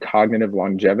lifestyle and cognitive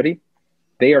longevity.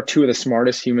 They are two of the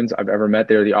smartest humans I've ever met.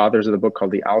 They're the authors of the book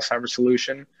called The Alzheimer's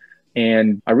Solution.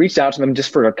 And I reached out to them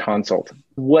just for a consult.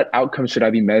 What outcomes should I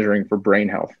be measuring for brain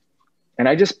health? And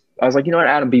I was like, you know what,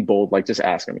 Adam, be bold. Like, just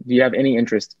ask them, do you have any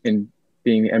interest in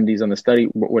being the MDs on the study?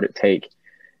 What would it take?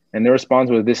 And their response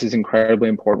was, this is incredibly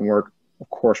important work. Of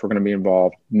course, we're going to be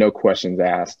involved. No questions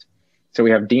asked. So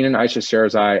we have Dean and Aisha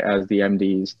Sherzai as the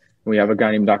MDs. And we have a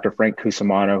guy named Dr. Frank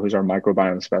Cusimano, who's our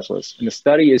microbiome specialist. And the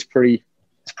study is pretty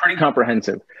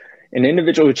comprehensive. An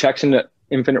individual who checks into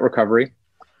Infinite Recovery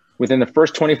within the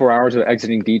first 24 hours of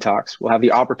exiting detox will have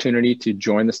the opportunity to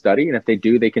join the study. And if they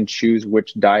do, they can choose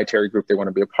which dietary group they want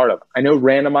to be a part of. I know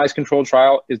randomized controlled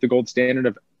trial is the gold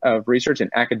standard of research, and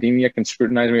academia can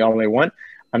scrutinize me all they want.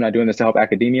 I'm not doing this to help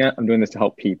academia. I'm doing this to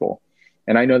help people.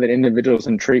 And I know that individuals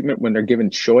in treatment, when they're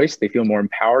given choice, they feel more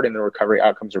empowered and their recovery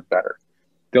outcomes are better.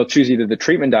 They'll choose either the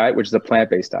treatment diet, which is a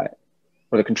plant-based diet,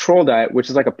 or the control diet, which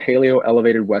is like a paleo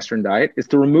elevated Western diet. It's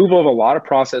the removal of a lot of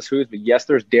processed foods, but yes,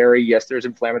 there's dairy, yes, there's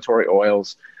inflammatory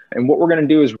oils. And what we're going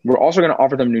to do is we're also going to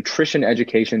offer them nutrition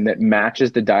education that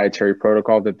matches the dietary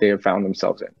protocol that they have found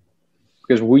themselves in.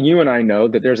 Because you and I know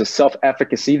that there's a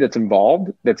self-efficacy that's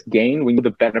involved, that's gained. We know the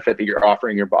benefit that you're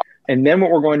offering your body. And then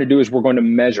what we're going to do is we're going to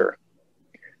measure.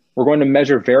 We're going to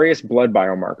measure various blood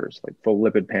biomarkers like full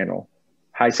lipid panel,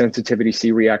 high sensitivity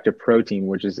C-reactive protein,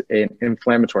 which is an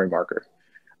inflammatory marker,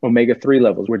 omega-3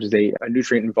 levels, which is a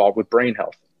nutrient involved with brain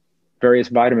health, various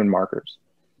vitamin markers.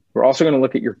 We're also going to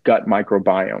look at your gut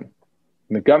microbiome. And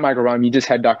the gut microbiome, you just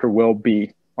had Dr. Will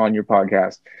B on your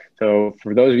podcast. So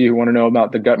for those of you who want to know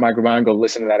about the gut microbiome, go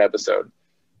listen to that episode.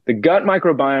 The gut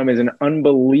microbiome is an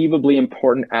unbelievably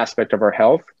important aspect of our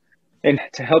health. And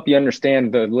to help you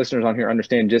understand, the listeners on here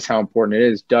understand just how important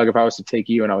it is, Doug, if I was to take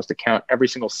you and I was to count every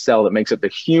single cell that makes up the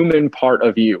human part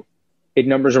of you, it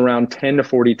numbers around 10 to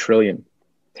 40 trillion.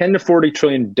 10 to 40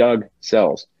 trillion Doug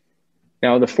cells.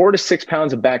 Now, the 4 to 6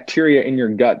 pounds of bacteria in your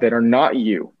gut that are not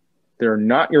you, they're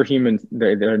not your human,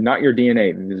 they're not your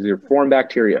DNA, they're foreign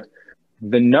bacteria.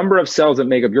 The number of cells that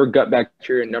make up your gut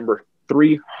bacteria number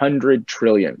 300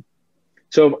 trillion.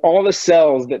 So of all the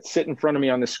cells that sit in front of me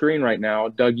on the screen right now,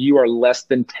 Doug, you are less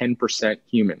than 10%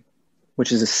 human,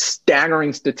 which is a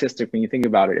staggering statistic when you think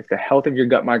about it. If the health of your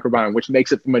gut microbiome, which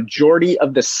makes up the majority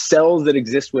of the cells that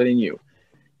exist within you,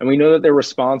 and we know that they're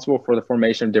responsible for the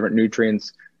formation of different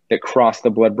nutrients that cross the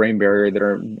blood-brain barrier that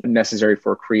are necessary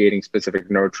for creating specific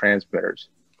neurotransmitters.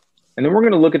 And then we're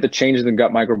going to look at the changes in the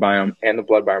gut microbiome and the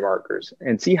blood biomarkers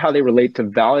and see how they relate to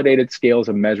validated scales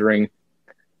of measuring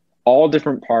all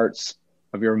different parts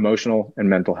of your emotional and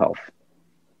mental health: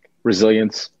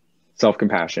 resilience,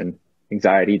 self-compassion,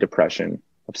 anxiety, depression,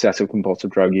 obsessive compulsive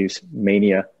drug use,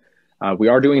 mania. We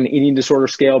are doing an eating disorder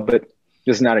scale, but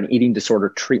this is not an eating disorder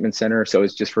treatment center, so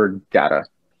it's just for data.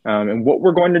 And what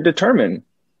we're going to determine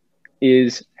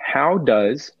is, how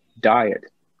does diet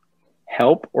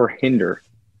help or hinder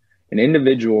an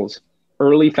individual's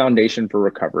early foundation for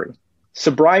recovery?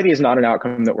 Sobriety is not an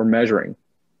outcome that we're measuring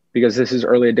because this is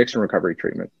early addiction recovery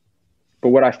treatment. But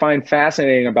what I find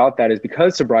fascinating about that is,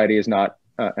 because sobriety is not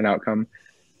an outcome,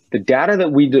 the data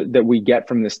that we get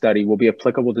from this study will be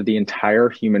applicable to the entire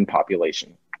human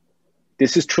population.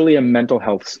 This is truly a mental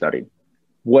health study.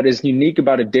 What is unique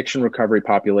about addiction recovery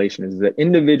population is that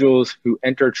individuals who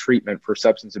enter treatment for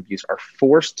substance abuse are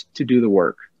forced to do the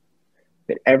work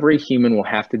that every human will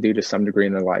have to do to some degree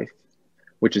in their life,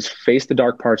 which is face the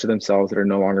dark parts of themselves that are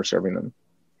no longer serving them,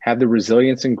 have the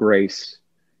resilience and grace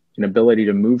and ability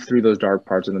to move through those dark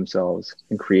parts of themselves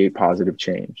and create positive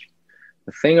change.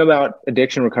 The thing about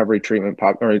addiction recovery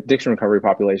addiction recovery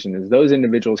population is those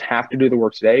individuals have to do the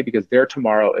work today because their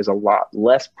tomorrow is a lot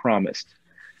less promised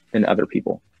than other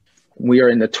people. We are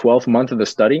in the 12th month of the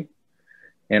study.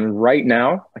 And right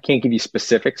now, I can't give you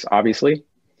specifics, obviously,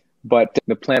 but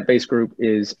the plant-based group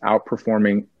is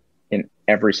outperforming in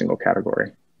every single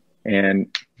category.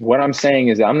 And what I'm saying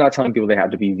is that I'm not telling people they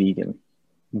have to be vegan,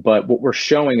 but what we're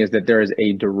showing is that there is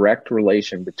a direct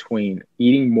relation between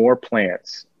eating more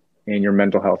plants and your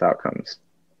mental health outcomes.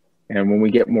 And when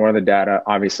we get more of the data,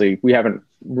 obviously we haven't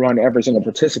run every single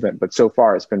participant, but so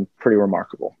far it's been pretty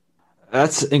remarkable.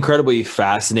 That's incredibly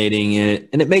fascinating.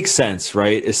 And it makes sense,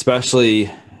 right? Especially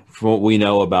from what we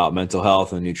know about mental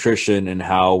health and nutrition, and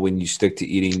how when you stick to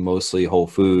eating mostly whole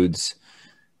foods,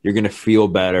 you're going to feel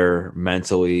better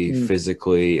mentally,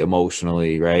 physically,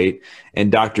 emotionally, right?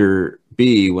 And Dr.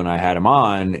 B, when I had him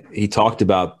on, he talked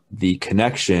about the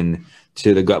connection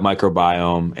to the gut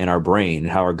microbiome and our brain,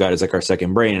 and how our gut is like our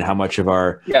second brain, and how much of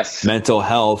our mental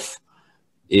health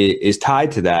is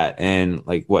tied to that. And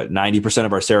like 90%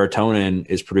 of our serotonin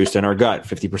is produced in our gut.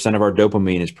 50% of our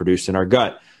dopamine is produced in our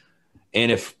gut.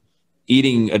 And if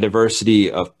eating a diversity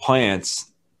of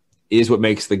plants is what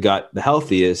makes the gut the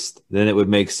healthiest, then it would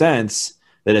make sense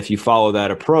that if you follow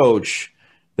that approach,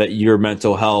 that your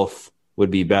mental health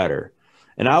would be better.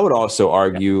 And I would also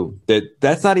argue that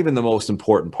that's not even the most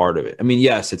important part of it. I mean,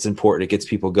 yes, it's important. It gets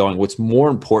people going. What's more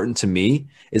important to me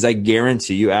is, I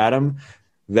guarantee you, Adam,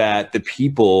 that the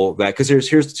people that, because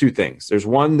here's two things. There's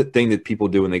one thing that people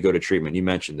do when they go to treatment. You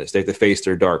mentioned this. They have to face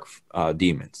their dark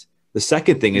demons. The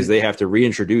second thing is they have to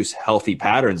reintroduce healthy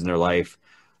patterns in their life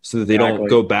so that they don't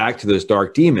go back to those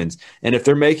dark demons. And if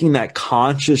they're making that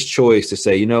conscious choice to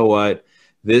say, you know what,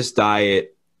 this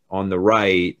diet on the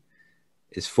right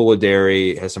is full of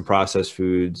dairy, has some processed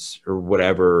foods or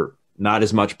whatever, not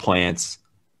as much plants,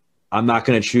 I'm not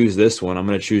going to choose this one. I'm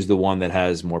going to choose the one that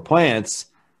has more plants.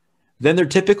 Then they're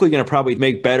typically going to probably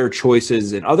make better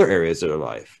choices in other areas of their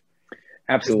life.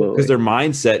 Absolutely. Because their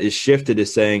mindset is shifted to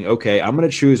saying, okay, I'm going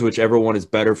to choose whichever one is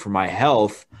better for my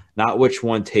health, not which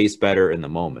one tastes better in the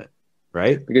moment.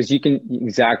 Right? Because you can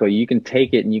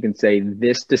take it and you can say,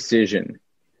 this decision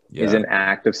is an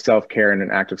act of self-care and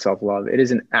an act of self-love. It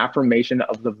is an affirmation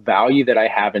of the value that I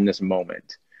have in this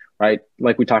moment, right?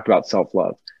 Like we talked about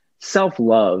self-love.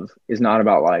 Self-love is not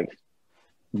about like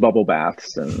bubble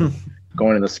baths and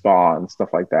going to the spa and stuff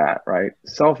like that, right?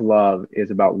 Self-love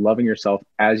is about loving yourself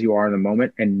as you are in the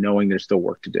moment and knowing there's still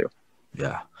work to do.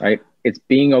 Yeah. Right? It's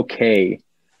being okay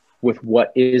with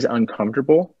what is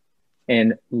uncomfortable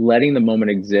and letting the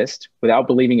moment exist without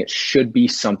believing it should be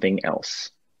something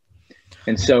else.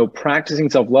 And so practicing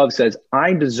self-love says,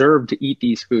 I deserve to eat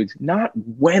these foods, not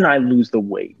when I lose the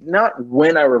weight, not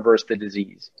when I reverse the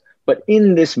disease, but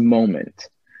in this moment.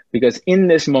 Because in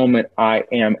this moment, I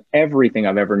am everything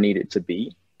I've ever needed to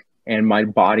be. And my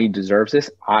body deserves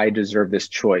this. I deserve this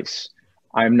choice.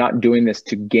 I'm not doing this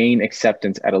to gain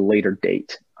acceptance at a later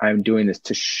date. I'm doing this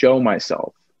to show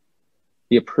myself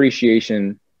the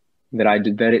appreciation that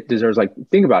it deserves. Like,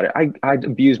 think about it. I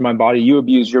abused my body. You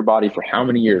abused your body for how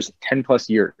many years? 10 plus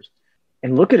years.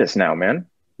 And look at us now, man.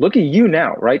 Look at you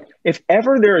now, right? If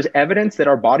ever there is evidence that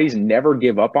our bodies never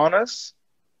give up on us,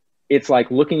 It's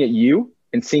like looking at you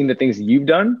and seeing the things you've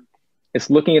done. It's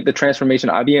looking at the transformation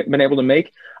I've been able to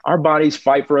make. Our bodies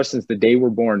fight for us since the day we're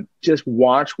born. Just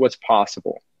watch what's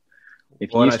possible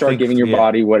if you start giving your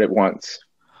body what it wants.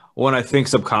 Well, and I think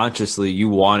subconsciously you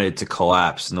wanted to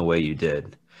collapse in the way you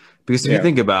did. Because if you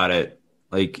think about it,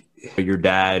 like your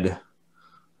dad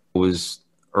was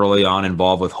early on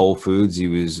involved with Whole Foods. He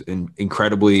was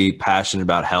incredibly passionate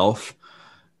about health.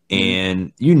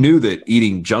 And you knew that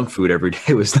eating junk food every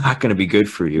day was not going to be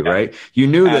good for you, right? You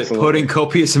knew that putting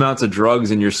copious amounts of drugs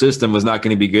in your system was not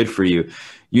going to be good for you.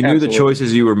 You knew the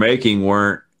choices you were making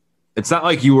weren't, it's not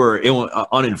like you were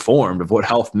uninformed of what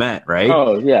health meant, right?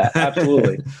 Oh, yeah,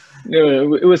 absolutely.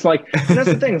 It was like, and that's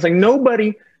the thing. It's like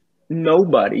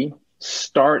nobody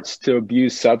starts to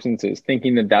abuse substances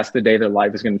thinking that that's the day their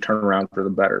life is going to turn around for the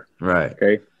better. Right.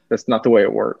 Okay. That's not the way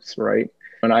it works, right?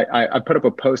 And I put up a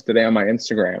post today on my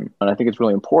Instagram, and I think it's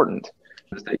really important.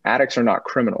 Addicts are not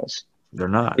criminals. They're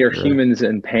not. They're humans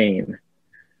in pain.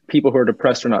 People who are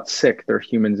depressed are not sick. They're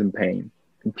humans in pain.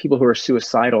 And people who are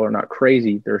suicidal are not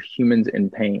crazy. They're humans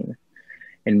in pain.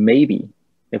 And maybe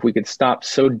if we could stop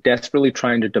so desperately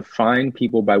trying to define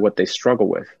people by what they struggle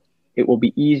with, it will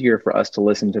be easier for us to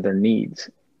listen to their needs.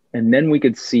 And then we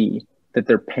could see that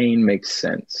their pain makes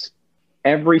sense.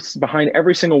 Behind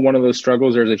every single one of those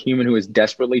struggles, there's a human who is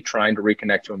desperately trying to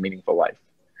reconnect to a meaningful life.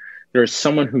 There's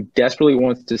someone who desperately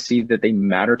wants to see that they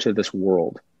matter to this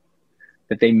world,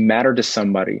 that they matter to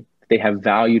somebody, that they have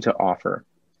value to offer.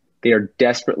 They are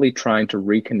desperately trying to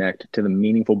reconnect to the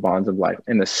meaningful bonds of life.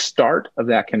 And the start of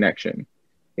that connection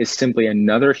is simply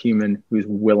another human who's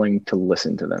willing to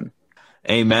listen to them.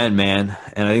 Amen, man.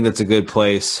 And I think that's a good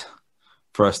place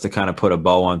for us to kind of put a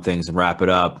bow on things and wrap it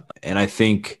up. And I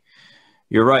think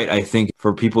you're right. I think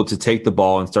for people to take the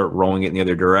ball and start rolling it in the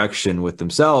other direction with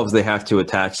themselves, they have to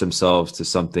attach themselves to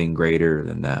something greater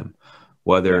than them,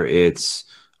 whether it's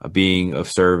being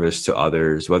of service to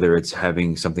others, whether it's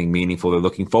having something meaningful they're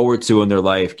looking forward to in their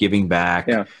life, giving back,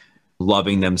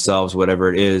 loving themselves,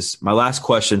 whatever it is. My last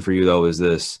question for you, though, is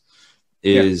this,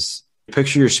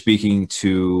 picture you're speaking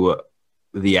to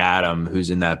the Adam who's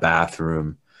in that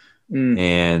bathroom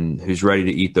and who's ready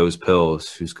to eat those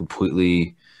pills, who's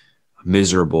completely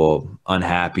miserable,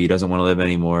 unhappy, doesn't want to live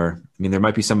anymore. I mean, there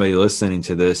might be somebody listening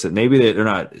to this that maybe they're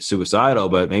not suicidal,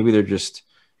 but maybe they're just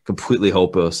completely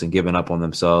hopeless and giving up on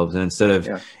themselves. And instead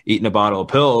of eating a bottle of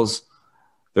pills,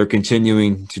 they're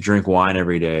continuing to drink wine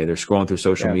every day. They're scrolling through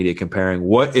social media, comparing.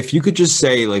 What if you could just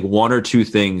say like one or two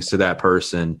things to that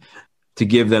person to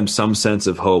give them some sense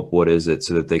of hope? What is it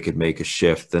so that they could make a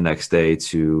shift the next day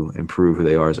to improve who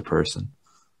they are as a person?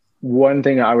 One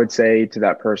thing I would say to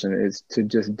that person is to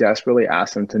just desperately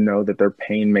ask them to know that their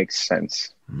pain makes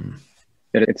sense,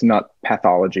 that it's not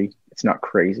pathology, it's not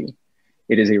crazy.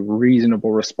 It is a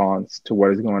reasonable response to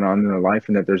what is going on in their life,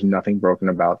 and that there's nothing broken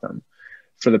about them.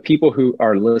 For the people who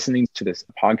are listening to this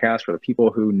podcast, for the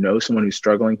people who know someone who's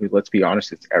struggling, who, let's be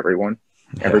honest, it's everyone.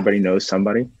 Everybody knows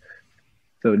somebody.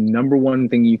 The number one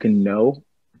thing you can know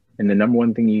and the number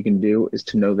one thing you can do is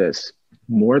to know this.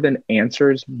 More than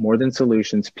answers, more than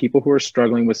solutions, people who are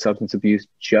struggling with substance abuse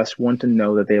just want to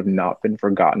know that they have not been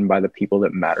forgotten by the people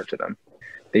that matter to them.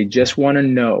 They just want to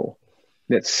know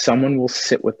that someone will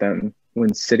sit with them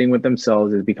when sitting with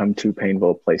themselves has become too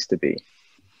painful a place to be.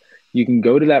 You can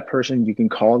go to that person, you can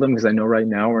call them, because I know right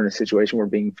now we're in a situation where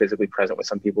being physically present with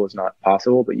some people is not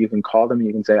possible, but you can call them and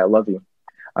you can say, I love you.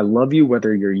 I love you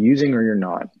whether you're using or you're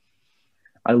not.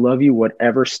 I love you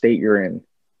whatever state you're in.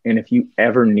 And if you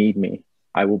ever need me,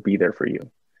 I will be there for you,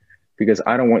 because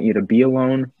I don't want you to be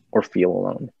alone or feel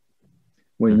alone.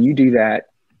 When you do that,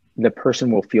 the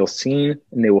person will feel seen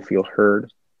and they will feel heard.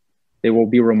 They will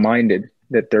be reminded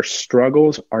that their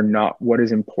struggles are not what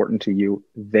is important to you.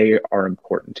 They are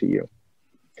important to you.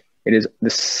 It is the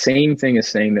same thing as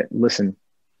saying that, listen,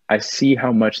 I see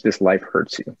how much this life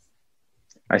hurts you.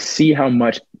 I see how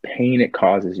much pain it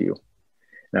causes you.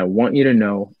 And I want you to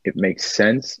know it makes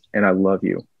sense and I love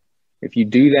you. If you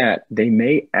do that, they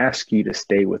may ask you to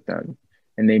stay with them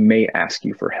and they may ask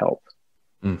you for help.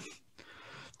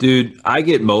 Dude, I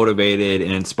get motivated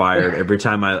and inspired every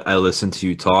time I listen to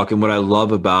you talk. And what I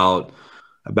love about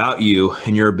you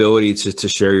and your ability to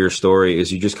share your story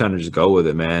is you just kind of just go with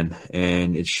it, man.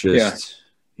 And it's just,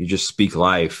 you just speak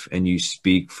life and you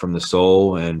speak from the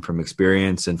soul and from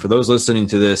experience. And for those listening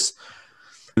to this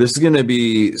is going to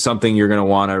be something you're going to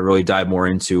want to really dive more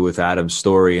into with Adam's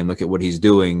story and look at what he's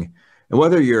doing. And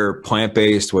whether you're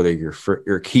plant-based, whether you're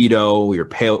keto, you're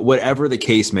paleo, whatever the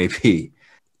case may be,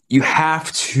 you have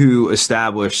to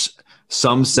establish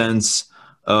some sense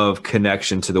of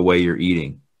connection to the way you're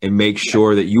eating. and make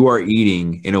sure that you are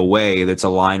eating in a way that's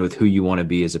aligned with who you want to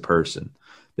be as a person.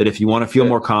 That if you want to feel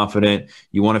more confident,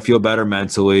 you want to feel better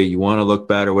mentally, you want to look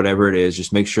better, whatever it is,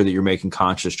 just make sure that you're making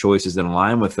conscious choices that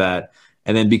align with that,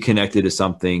 and then be connected to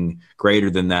something greater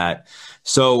than that.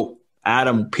 So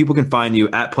Adam, people can find you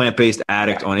at Plant-Based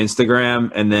Addict on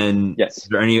Instagram. And then is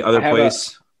there any other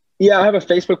place? I have a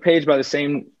Facebook page by the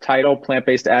same title,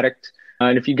 Plant-Based Addict.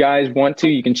 And if you guys want to,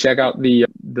 you can check out the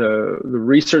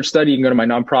research study. You can go to my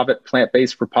nonprofit,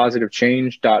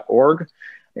 plantbasedforpositivechange.org.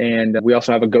 And we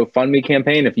also have a GoFundMe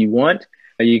campaign. If you want,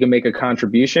 you can make a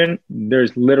contribution.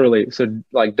 There's literally, so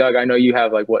like Doug, I know you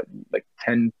have like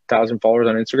 10,000 followers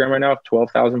on Instagram right now,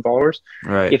 12,000 followers.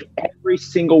 Right. If every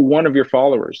single one of your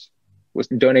followers was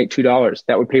to donate $2,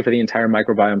 that would pay for the entire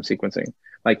microbiome sequencing.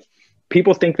 Like,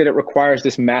 people think that it requires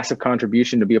this massive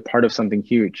contribution to be a part of something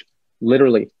huge.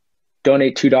 Literally,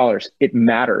 donate $2. It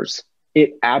matters.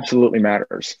 It absolutely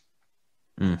matters.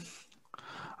 All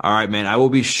right, man. I will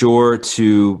be sure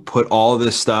to put all of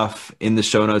this stuff in the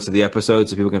show notes of the episode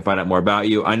so people can find out more about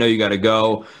you. I know you got to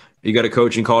go. You got a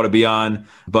coaching call to be on.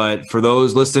 But for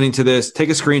those listening to this, take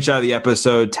a screenshot of the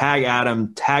episode, tag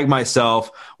Adam, tag myself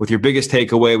with your biggest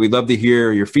takeaway. We'd love to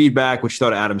hear your feedback, what you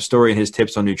thought of Adam's story and his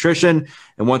tips on nutrition.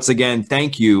 And once again,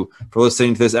 thank you for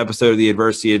listening to this episode of The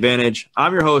Adversity Advantage.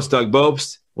 I'm your host, Doug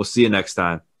Bopst. We'll see you next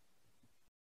time.